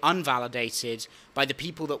that we're unvalidated by the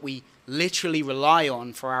people that we literally rely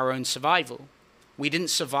on for our own survival. We didn't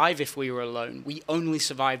survive if we were alone. We only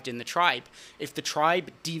survived in the tribe. If the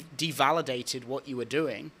tribe devalidated what you were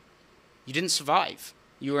doing, you didn't survive.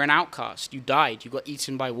 You were an outcast. You died. You got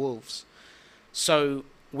eaten by wolves. So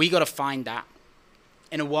we got to find that.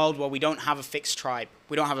 In a world where we don't have a fixed tribe,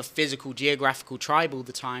 we don't have a physical, geographical tribe all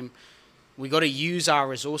the time, we got to use our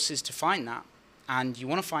resources to find that. And you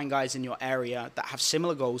want to find guys in your area that have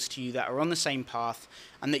similar goals to you, that are on the same path,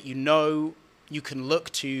 and that you know you can look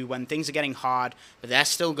to when things are getting hard, but they're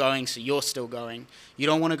still going, so you're still going. You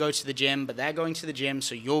don't want to go to the gym, but they're going to the gym,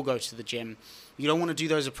 so you'll go to the gym. You don't want to do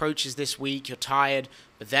those approaches this week, you're tired,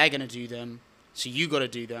 but they're going to do them, so you got to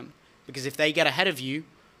do them. Because if they get ahead of you,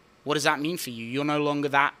 what does that mean for you? You're no longer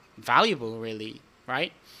that valuable, really,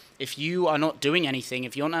 right? If you are not doing anything,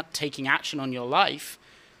 if you're not taking action on your life,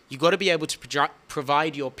 you've got to be able to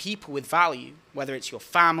provide your people with value, whether it's your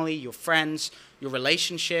family, your friends, your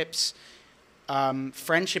relationships.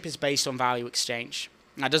 Friendship is based on value exchange.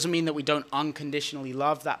 That doesn't mean that we don't unconditionally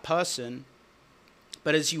love that person,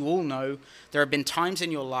 but as you all know, there have been times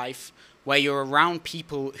in your life where you're around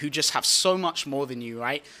people who just have so much more than you,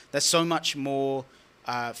 right? They're so much more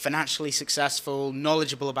financially successful,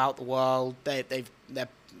 knowledgeable about the world, they're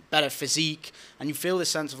better physique, and you feel this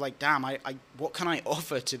sense of like, damn, what can I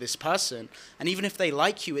offer to this person? And even if they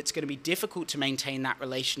like you, it's going to be difficult to maintain that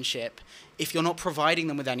relationship if you're not providing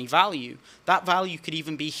them with any value. That value could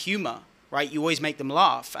even be humor, right? You always make them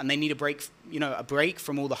laugh, and they need a break, a break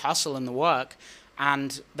from all the hustle and the work,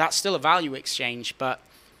 and that's still a value exchange. But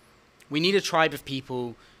we need a tribe of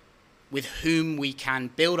people with whom we can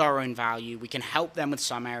build our own value. We can help them with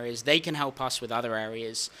some areas. They can help us with other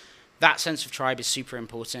areas. That sense of tribe is super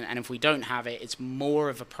important, and if we don't have it, it's more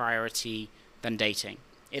of a priority than dating.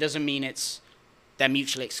 It doesn't mean they're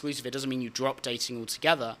mutually exclusive. It doesn't mean you drop dating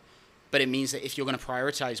altogether, but it means that if you're going to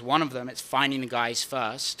prioritize one of them, it's finding the guys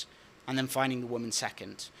first and then finding the woman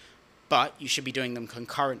second. But you should be doing them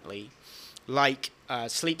concurrently. Like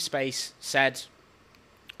Sleep Space said,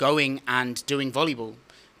 going and doing volleyball,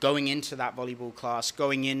 going into that volleyball class,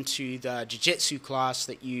 going into the jiu-jitsu class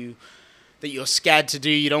that you're scared to do,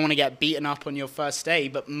 you don't want to get beaten up on your first day,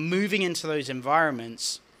 but moving into those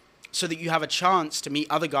environments so that you have a chance to meet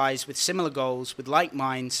other guys with similar goals, with like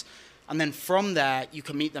minds, and then from there, you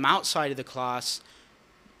can meet them outside of the class.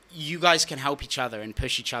 You guys can help each other and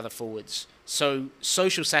push each other forwards. So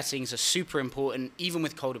social settings are super important, even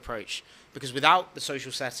with cold approach, because without the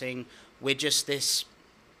social setting, we're just this...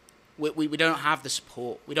 We don't have the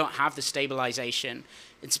support. We don't have the stabilization.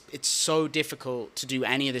 It's so difficult to do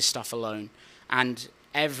any of this stuff alone. And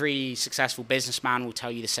every successful businessman will tell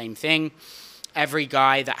you the same thing. Every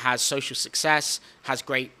guy that has social success, has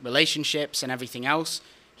great relationships and everything else,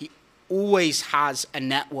 he always has a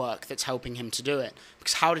network that's helping him to do it.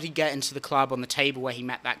 Because how did he get into the club on the table where he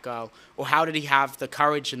met that girl? Or how did he have the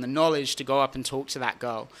courage and the knowledge to go up and talk to that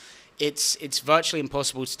girl? It's virtually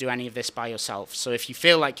impossible to do any of this by yourself. So if you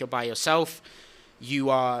feel like you're by yourself, you're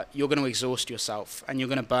going to exhaust yourself, and you're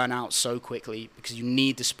going to burn out so quickly because you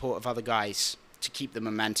need the support of other guys to keep the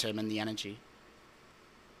momentum and the energy.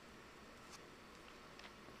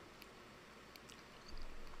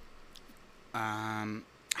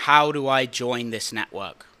 How do I join this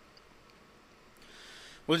network?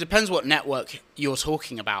 Well, it depends what network you're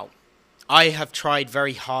talking about. I have tried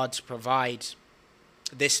very hard to provide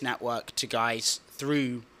this network to guys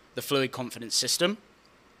through the Fluid Confidence system,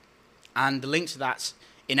 and the link to that's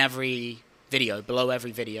in every video, below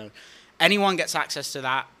every video. Anyone gets access to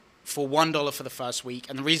that for $1 for the first week,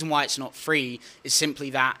 and the reason why it's not free is simply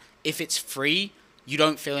that if it's free, you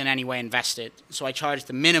don't feel in any way invested. So I charge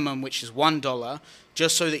the minimum, which is $1,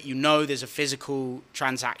 just so that you know there's a physical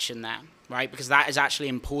transaction there, right? Because that is actually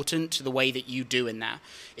important to the way that you do in there.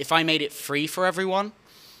 If I made it free for everyone,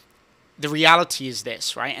 the reality is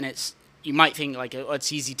this, right? And you might think like, oh,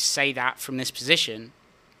 it's easy to say that from this position,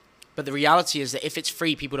 but the reality is that if it's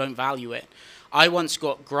free, people don't value it. I once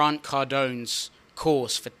got Grant Cardone's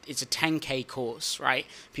course it's a 10K course, right?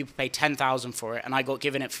 People pay $10,000 for it, and I got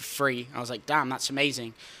given it for free. I was like, damn, that's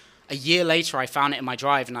amazing. A year later, I found it in my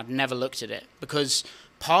drive, and I'd never looked at it, because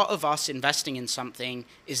part of us investing in something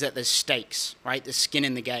is that there's stakes, right? There's skin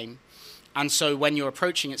in the game. And so when you're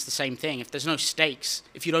approaching, it's the same thing. If there's no stakes,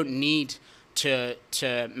 if you don't need to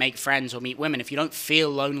make friends or meet women, if you don't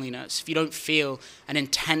feel loneliness, if you don't feel an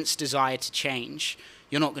intense desire to change,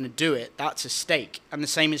 you're not going to do it. That's a stake. And the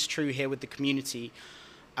same is true here with the community.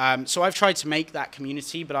 So I've tried to make that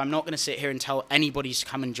community, but I'm not going to sit here and tell anybody to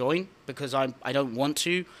come and join, because I don't want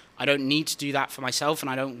to. I don't need to do that for myself, and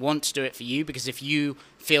I don't want to do it for you, because if you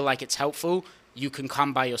feel like it's helpful, you can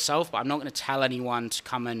come by yourself, but I'm not going to tell anyone to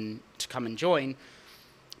come and join.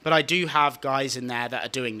 But I do have guys in there that are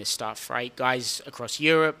doing this stuff, right? Guys across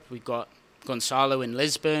Europe. We've got Gonzalo in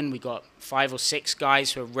Lisbon. We've got 5 or 6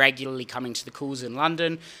 guys who are regularly coming to the calls in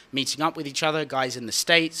London, meeting up with each other, guys in the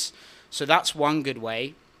States. So that's one good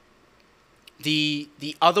way. The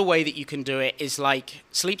other way that you can do it is like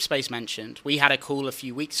Sleep Space mentioned. We had a call a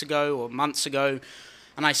few weeks ago or months ago,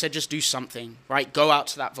 and I said, just do something, right? Go out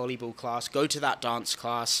to that volleyball class, go to that dance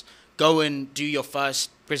class, go and do your first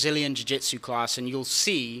Brazilian Jiu-Jitsu class, and you'll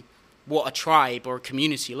see what a tribe or a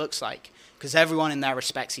community looks like, because everyone in there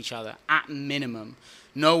respects each other, at minimum.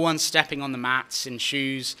 No one's stepping on the mats in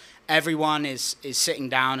shoes. Everyone is sitting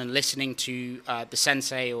down and listening to the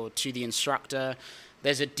sensei or to the instructor.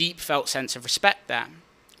 There's a deep felt sense of respect there,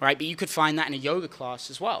 right? But you could find that in a yoga class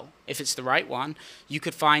as well, if it's the right one. You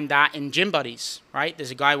could find that in gym buddies, right? There's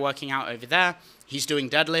a guy working out over there. He's doing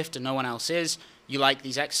deadlift and no one else is. You like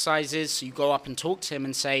these exercises, so you go up and talk to him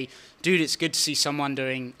and say, dude, it's good to see someone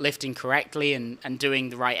doing lifting correctly and doing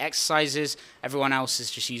the right exercises. Everyone else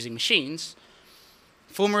is just using machines.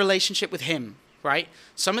 Form a relationship with him, right?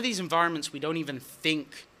 Some of these environments we don't even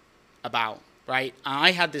think about, right?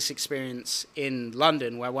 I had this experience in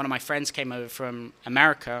London where one of my friends came over from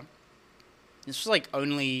America. This was like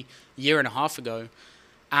only a year and a half ago.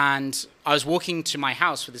 And I was walking to my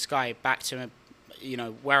house with this guy back to,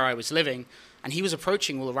 where I was living. And he was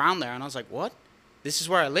approaching all around there. And I was like, what? This is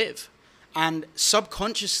where I live. And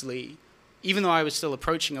subconsciously, even though I was still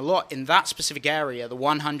approaching a lot, in that specific area, the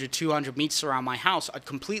 100, 200 meters around my house, I'd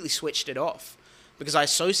completely switched it off, because I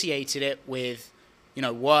associated it with,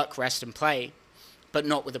 work, rest, and play, but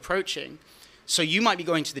not with approaching. So you might be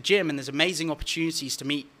going to the gym, and there's amazing opportunities to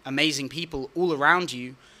meet amazing people all around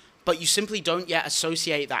you, but you simply don't yet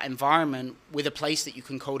associate that environment with a place that you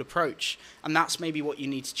can cold approach. And that's maybe what you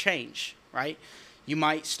need to change, right? You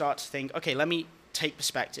might start to think, okay, let me take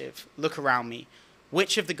perspective, look around me.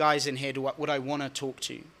 Which of the guys in here would I want to talk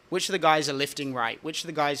to? Which of the guys are lifting right? Which of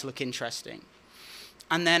the guys look interesting?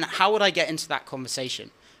 And then how would I get into that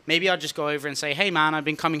conversation? Maybe I'll just go over and say, hey man, I've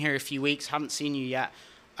been coming here a few weeks, haven't seen you yet.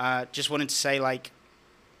 Just wanted to say, like,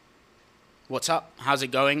 what's up? How's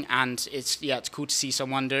it going? And it's cool to see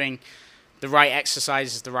someone doing the right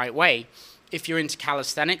exercises the right way. If you're into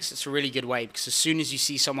calisthenics, it's a really good way, because as soon as you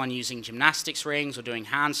see someone using gymnastics rings or doing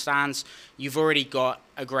handstands, you've already got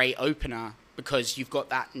a great opener, because you've got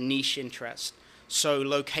that niche interest. So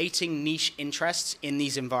locating niche interests in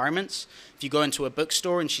these environments, if you go into a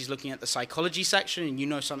bookstore and she's looking at the psychology section and you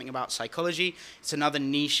know something about psychology, it's another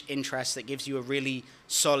niche interest that gives you a really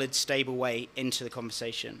solid, stable way into the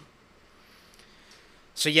conversation.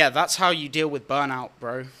 So yeah, that's how you deal with burnout,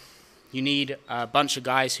 bro. You need a bunch of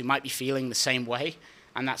guys who might be feeling the same way,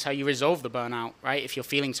 and that's how you resolve the burnout, right? If you're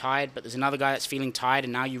feeling tired, but there's another guy that's feeling tired,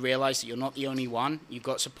 and now you realize that you're not the only one, you've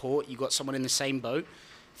got support, you've got someone in the same boat,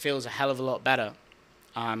 feels a hell of a lot better.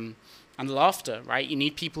 And laughter, right? You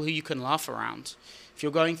need people who you can laugh around. If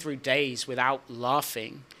you're going through days without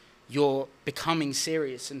laughing, you're becoming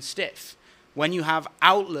serious and stiff. When you have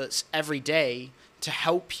outlets every day to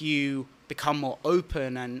help you become more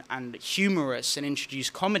open and humorous and introduce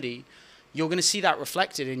comedy, you're going to see that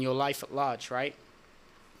reflected in your life at large, right?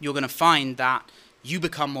 You're going to find that you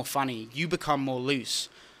become more funny, you become more loose.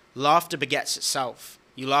 Laughter begets itself.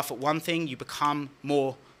 You laugh at one thing, you become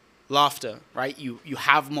more laughter, right? You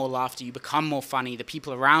have more laughter, you become more funny, the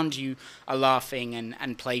people around you are laughing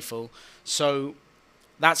and playful. So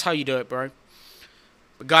that's how you do it, bro.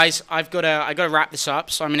 But guys, I gotta wrap this up,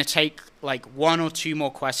 so I'm gonna take like 1 or 2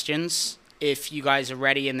 more questions. If you guys are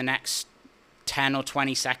ready in the next 10 or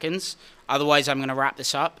 20 seconds, Otherwise, I'm going to wrap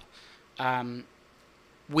this up.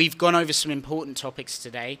 We've gone over some important topics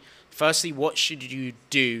today. Firstly, what should you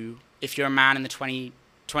do if you're a man in the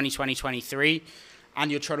 2023 and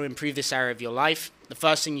you're trying to improve this area of your life? The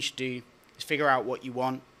first thing you should do is figure out what you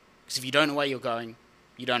want, because if you don't know where you're going,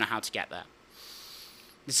 you don't know how to get there.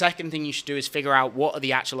 The second thing you should do is figure out what are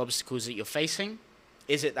the actual obstacles that you're facing.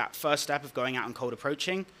 Is it that first step of going out and cold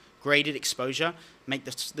approaching? Graded exposure. Make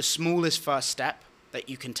the smallest first step that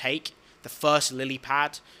you can take, the first lily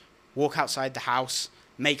pad. Walk outside the house,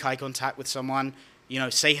 make eye contact with someone,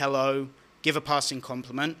 say hello, give a passing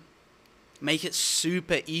compliment. Make it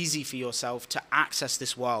super easy for yourself to access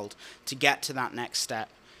this world, to get to that next step.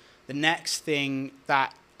 The next thing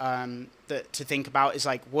that to think about is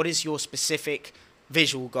like, what is your specific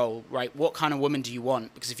visual goal, right? What kind of woman do you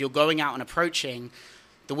want? Because if you're going out and approaching,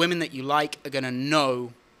 the women that you like are going to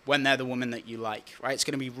know when they're the woman that you like, right? It's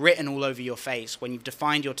going to be written all over your face when you've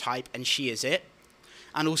defined your type and she is it.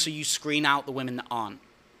 And also you screen out the women that aren't,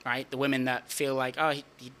 right? The women that feel like, oh, I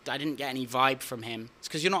didn't get any vibe from him. It's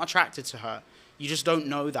because you're not attracted to her. You just don't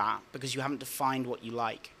know that because you haven't defined what you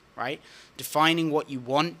like, right? Defining what you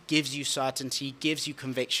want gives you certainty, gives you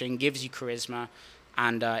conviction, gives you charisma,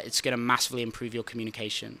 and it's going to massively improve your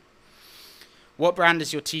communication. What brand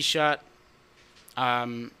is your t-shirt?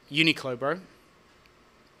 Uniqlo, bro.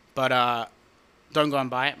 But don't go and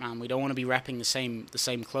buy it, man. We don't want to be repping the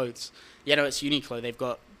same clothes. It's Uniqlo. They've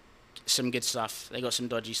got some good stuff. They got some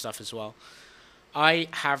dodgy stuff as well. I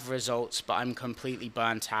have results, but I'm completely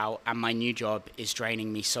burnt out, and my new job is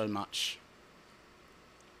draining me so much.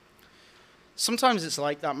 Sometimes it's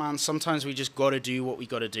like that, man. Sometimes we just got to do what we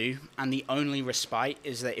got to do, and the only respite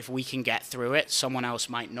is that if we can get through it, someone else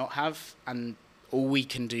might not have, and all we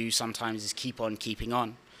can do sometimes is keep on keeping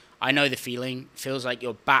on. I know the feeling. It feels like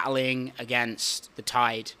you're battling against the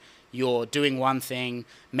tide. You're doing one thing,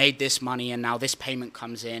 made this money, and now this payment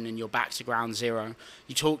comes in, and you're back to ground zero.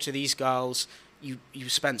 You talk to these girls, you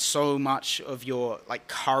spent so much of your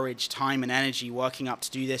courage, time, and energy working up to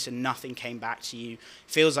do this, and nothing came back to you.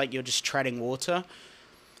 Feels like you're just treading water.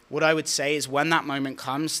 What I would say is when that moment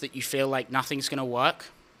comes that you feel like nothing's going to work,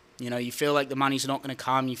 you feel like the money's not going to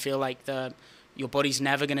come, you feel like your body's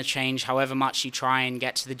never going to change however much you try and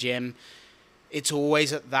get to the gym, it's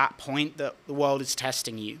always at that point that the world is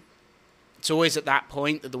testing you. It's always at that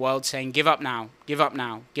point that the world's saying, give up now, give up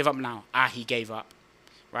now, give up now. He gave up,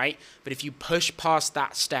 right? But if you push past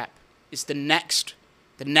that step, it's the next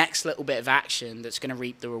little bit of action that's going to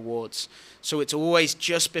reap the rewards. So it's always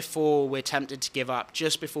just before we're tempted to give up,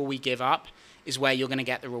 just before we give up is where you're going to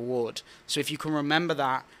get the reward. So if you can remember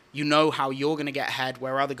that, you know how you're going to get ahead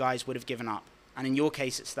where other guys would have given up. And in your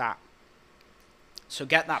case, it's that. So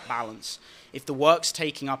get that balance. If the work's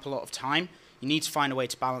taking up a lot of time, you need to find a way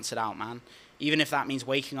to balance it out, man. Even if that means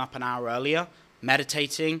waking up an hour earlier,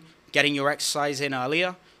 meditating, getting your exercise in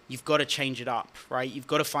earlier, you've got to change it up, right? You've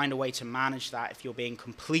got to find a way to manage that if you're being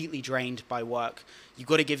completely drained by work. You've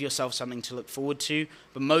got to give yourself something to look forward to.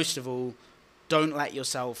 But most of all, don't let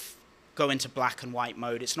yourself go into black and white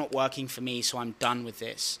mode. It's not working for me, so I'm done with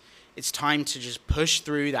this. It's time to just push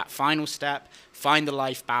through that final step, find the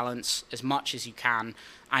life balance as much as you can,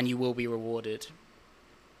 and you will be rewarded.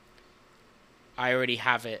 I already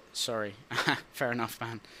have it. Sorry. Fair enough,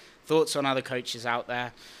 man. Thoughts on other coaches out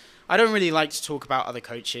there? I don't really like to talk about other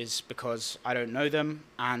coaches because I don't know them,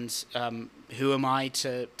 and who am I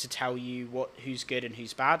to tell you who's good and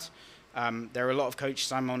who's bad? There are a lot of coaches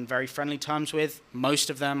I'm on very friendly terms with. Most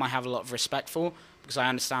of them I have a lot of respect for because I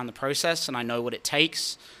understand the process and I know what it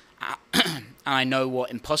takes. And I know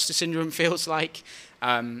what imposter syndrome feels like.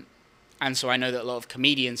 And so I know that a lot of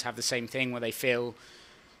comedians have the same thing where they feel,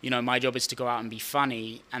 my job is to go out and be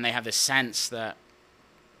funny, and they have this sense that,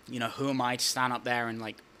 who am I to stand up there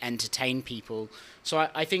and entertain people? So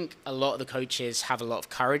I think a lot of the coaches have a lot of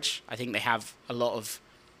courage. I think they have a lot of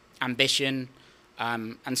ambition.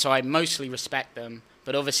 And so I mostly respect them.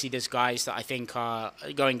 But obviously there's guys that I think are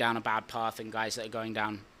going down a bad path and guys that are going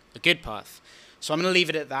down a good path. So I'm going to leave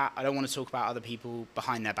it at that. I don't want to talk about other people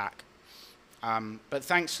behind their back. But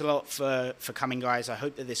thanks a lot for coming, guys. I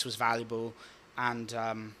hope that this was valuable. And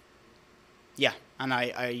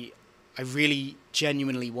I really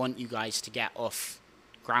genuinely want you guys to get off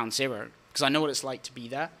ground zero because I know what it's like to be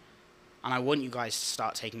there, and I want you guys to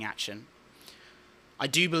start taking action. I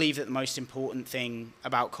do believe that the most important thing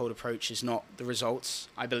about cold approach is not the results.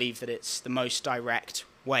 I believe that it's the most direct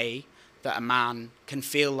way that a man can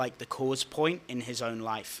feel like the cause point in his own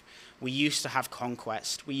life. We used to have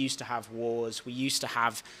conquest. We used to have wars. We used to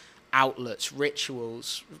have outlets,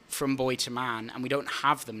 rituals from boy to man, and we don't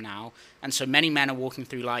have them now. And so many men are walking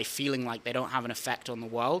through life feeling like they don't have an effect on the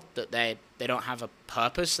world, that they don't have a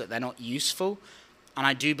purpose, that they're not useful. And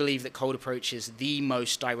I do believe that cold approach is the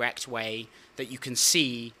most direct way that you can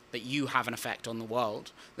see that you have an effect on the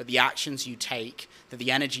world, that the actions you take, that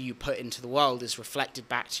the energy you put into the world is reflected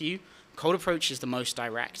back to you. Cold approach is the most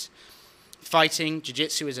direct. Fighting,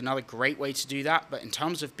 jiu-jitsu is another great way to do that, but in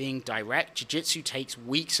terms of being direct, jiu-jitsu takes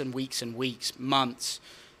weeks and weeks and weeks, months,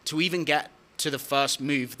 to even get to the first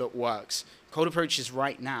move that works. Cold approach is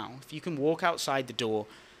right now. If you can walk outside the door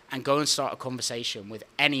and go and start a conversation with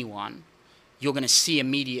anyone, you're going to see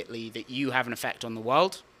immediately that you have an effect on the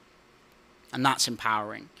world, and that's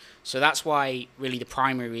empowering. So that's why, really, the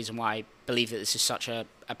primary reason why I believe that this is such a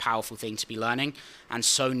powerful thing to be learning, and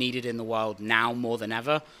so needed in the world now more than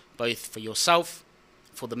ever, both for yourself,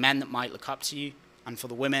 for the men that might look up to you, and for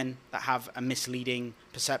the women that have a misleading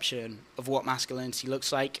perception of what masculinity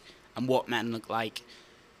looks like and what men look like.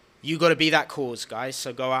 You got to be that cause, guys,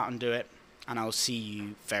 so go out and do it, and I'll see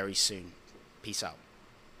you very soon. Peace out.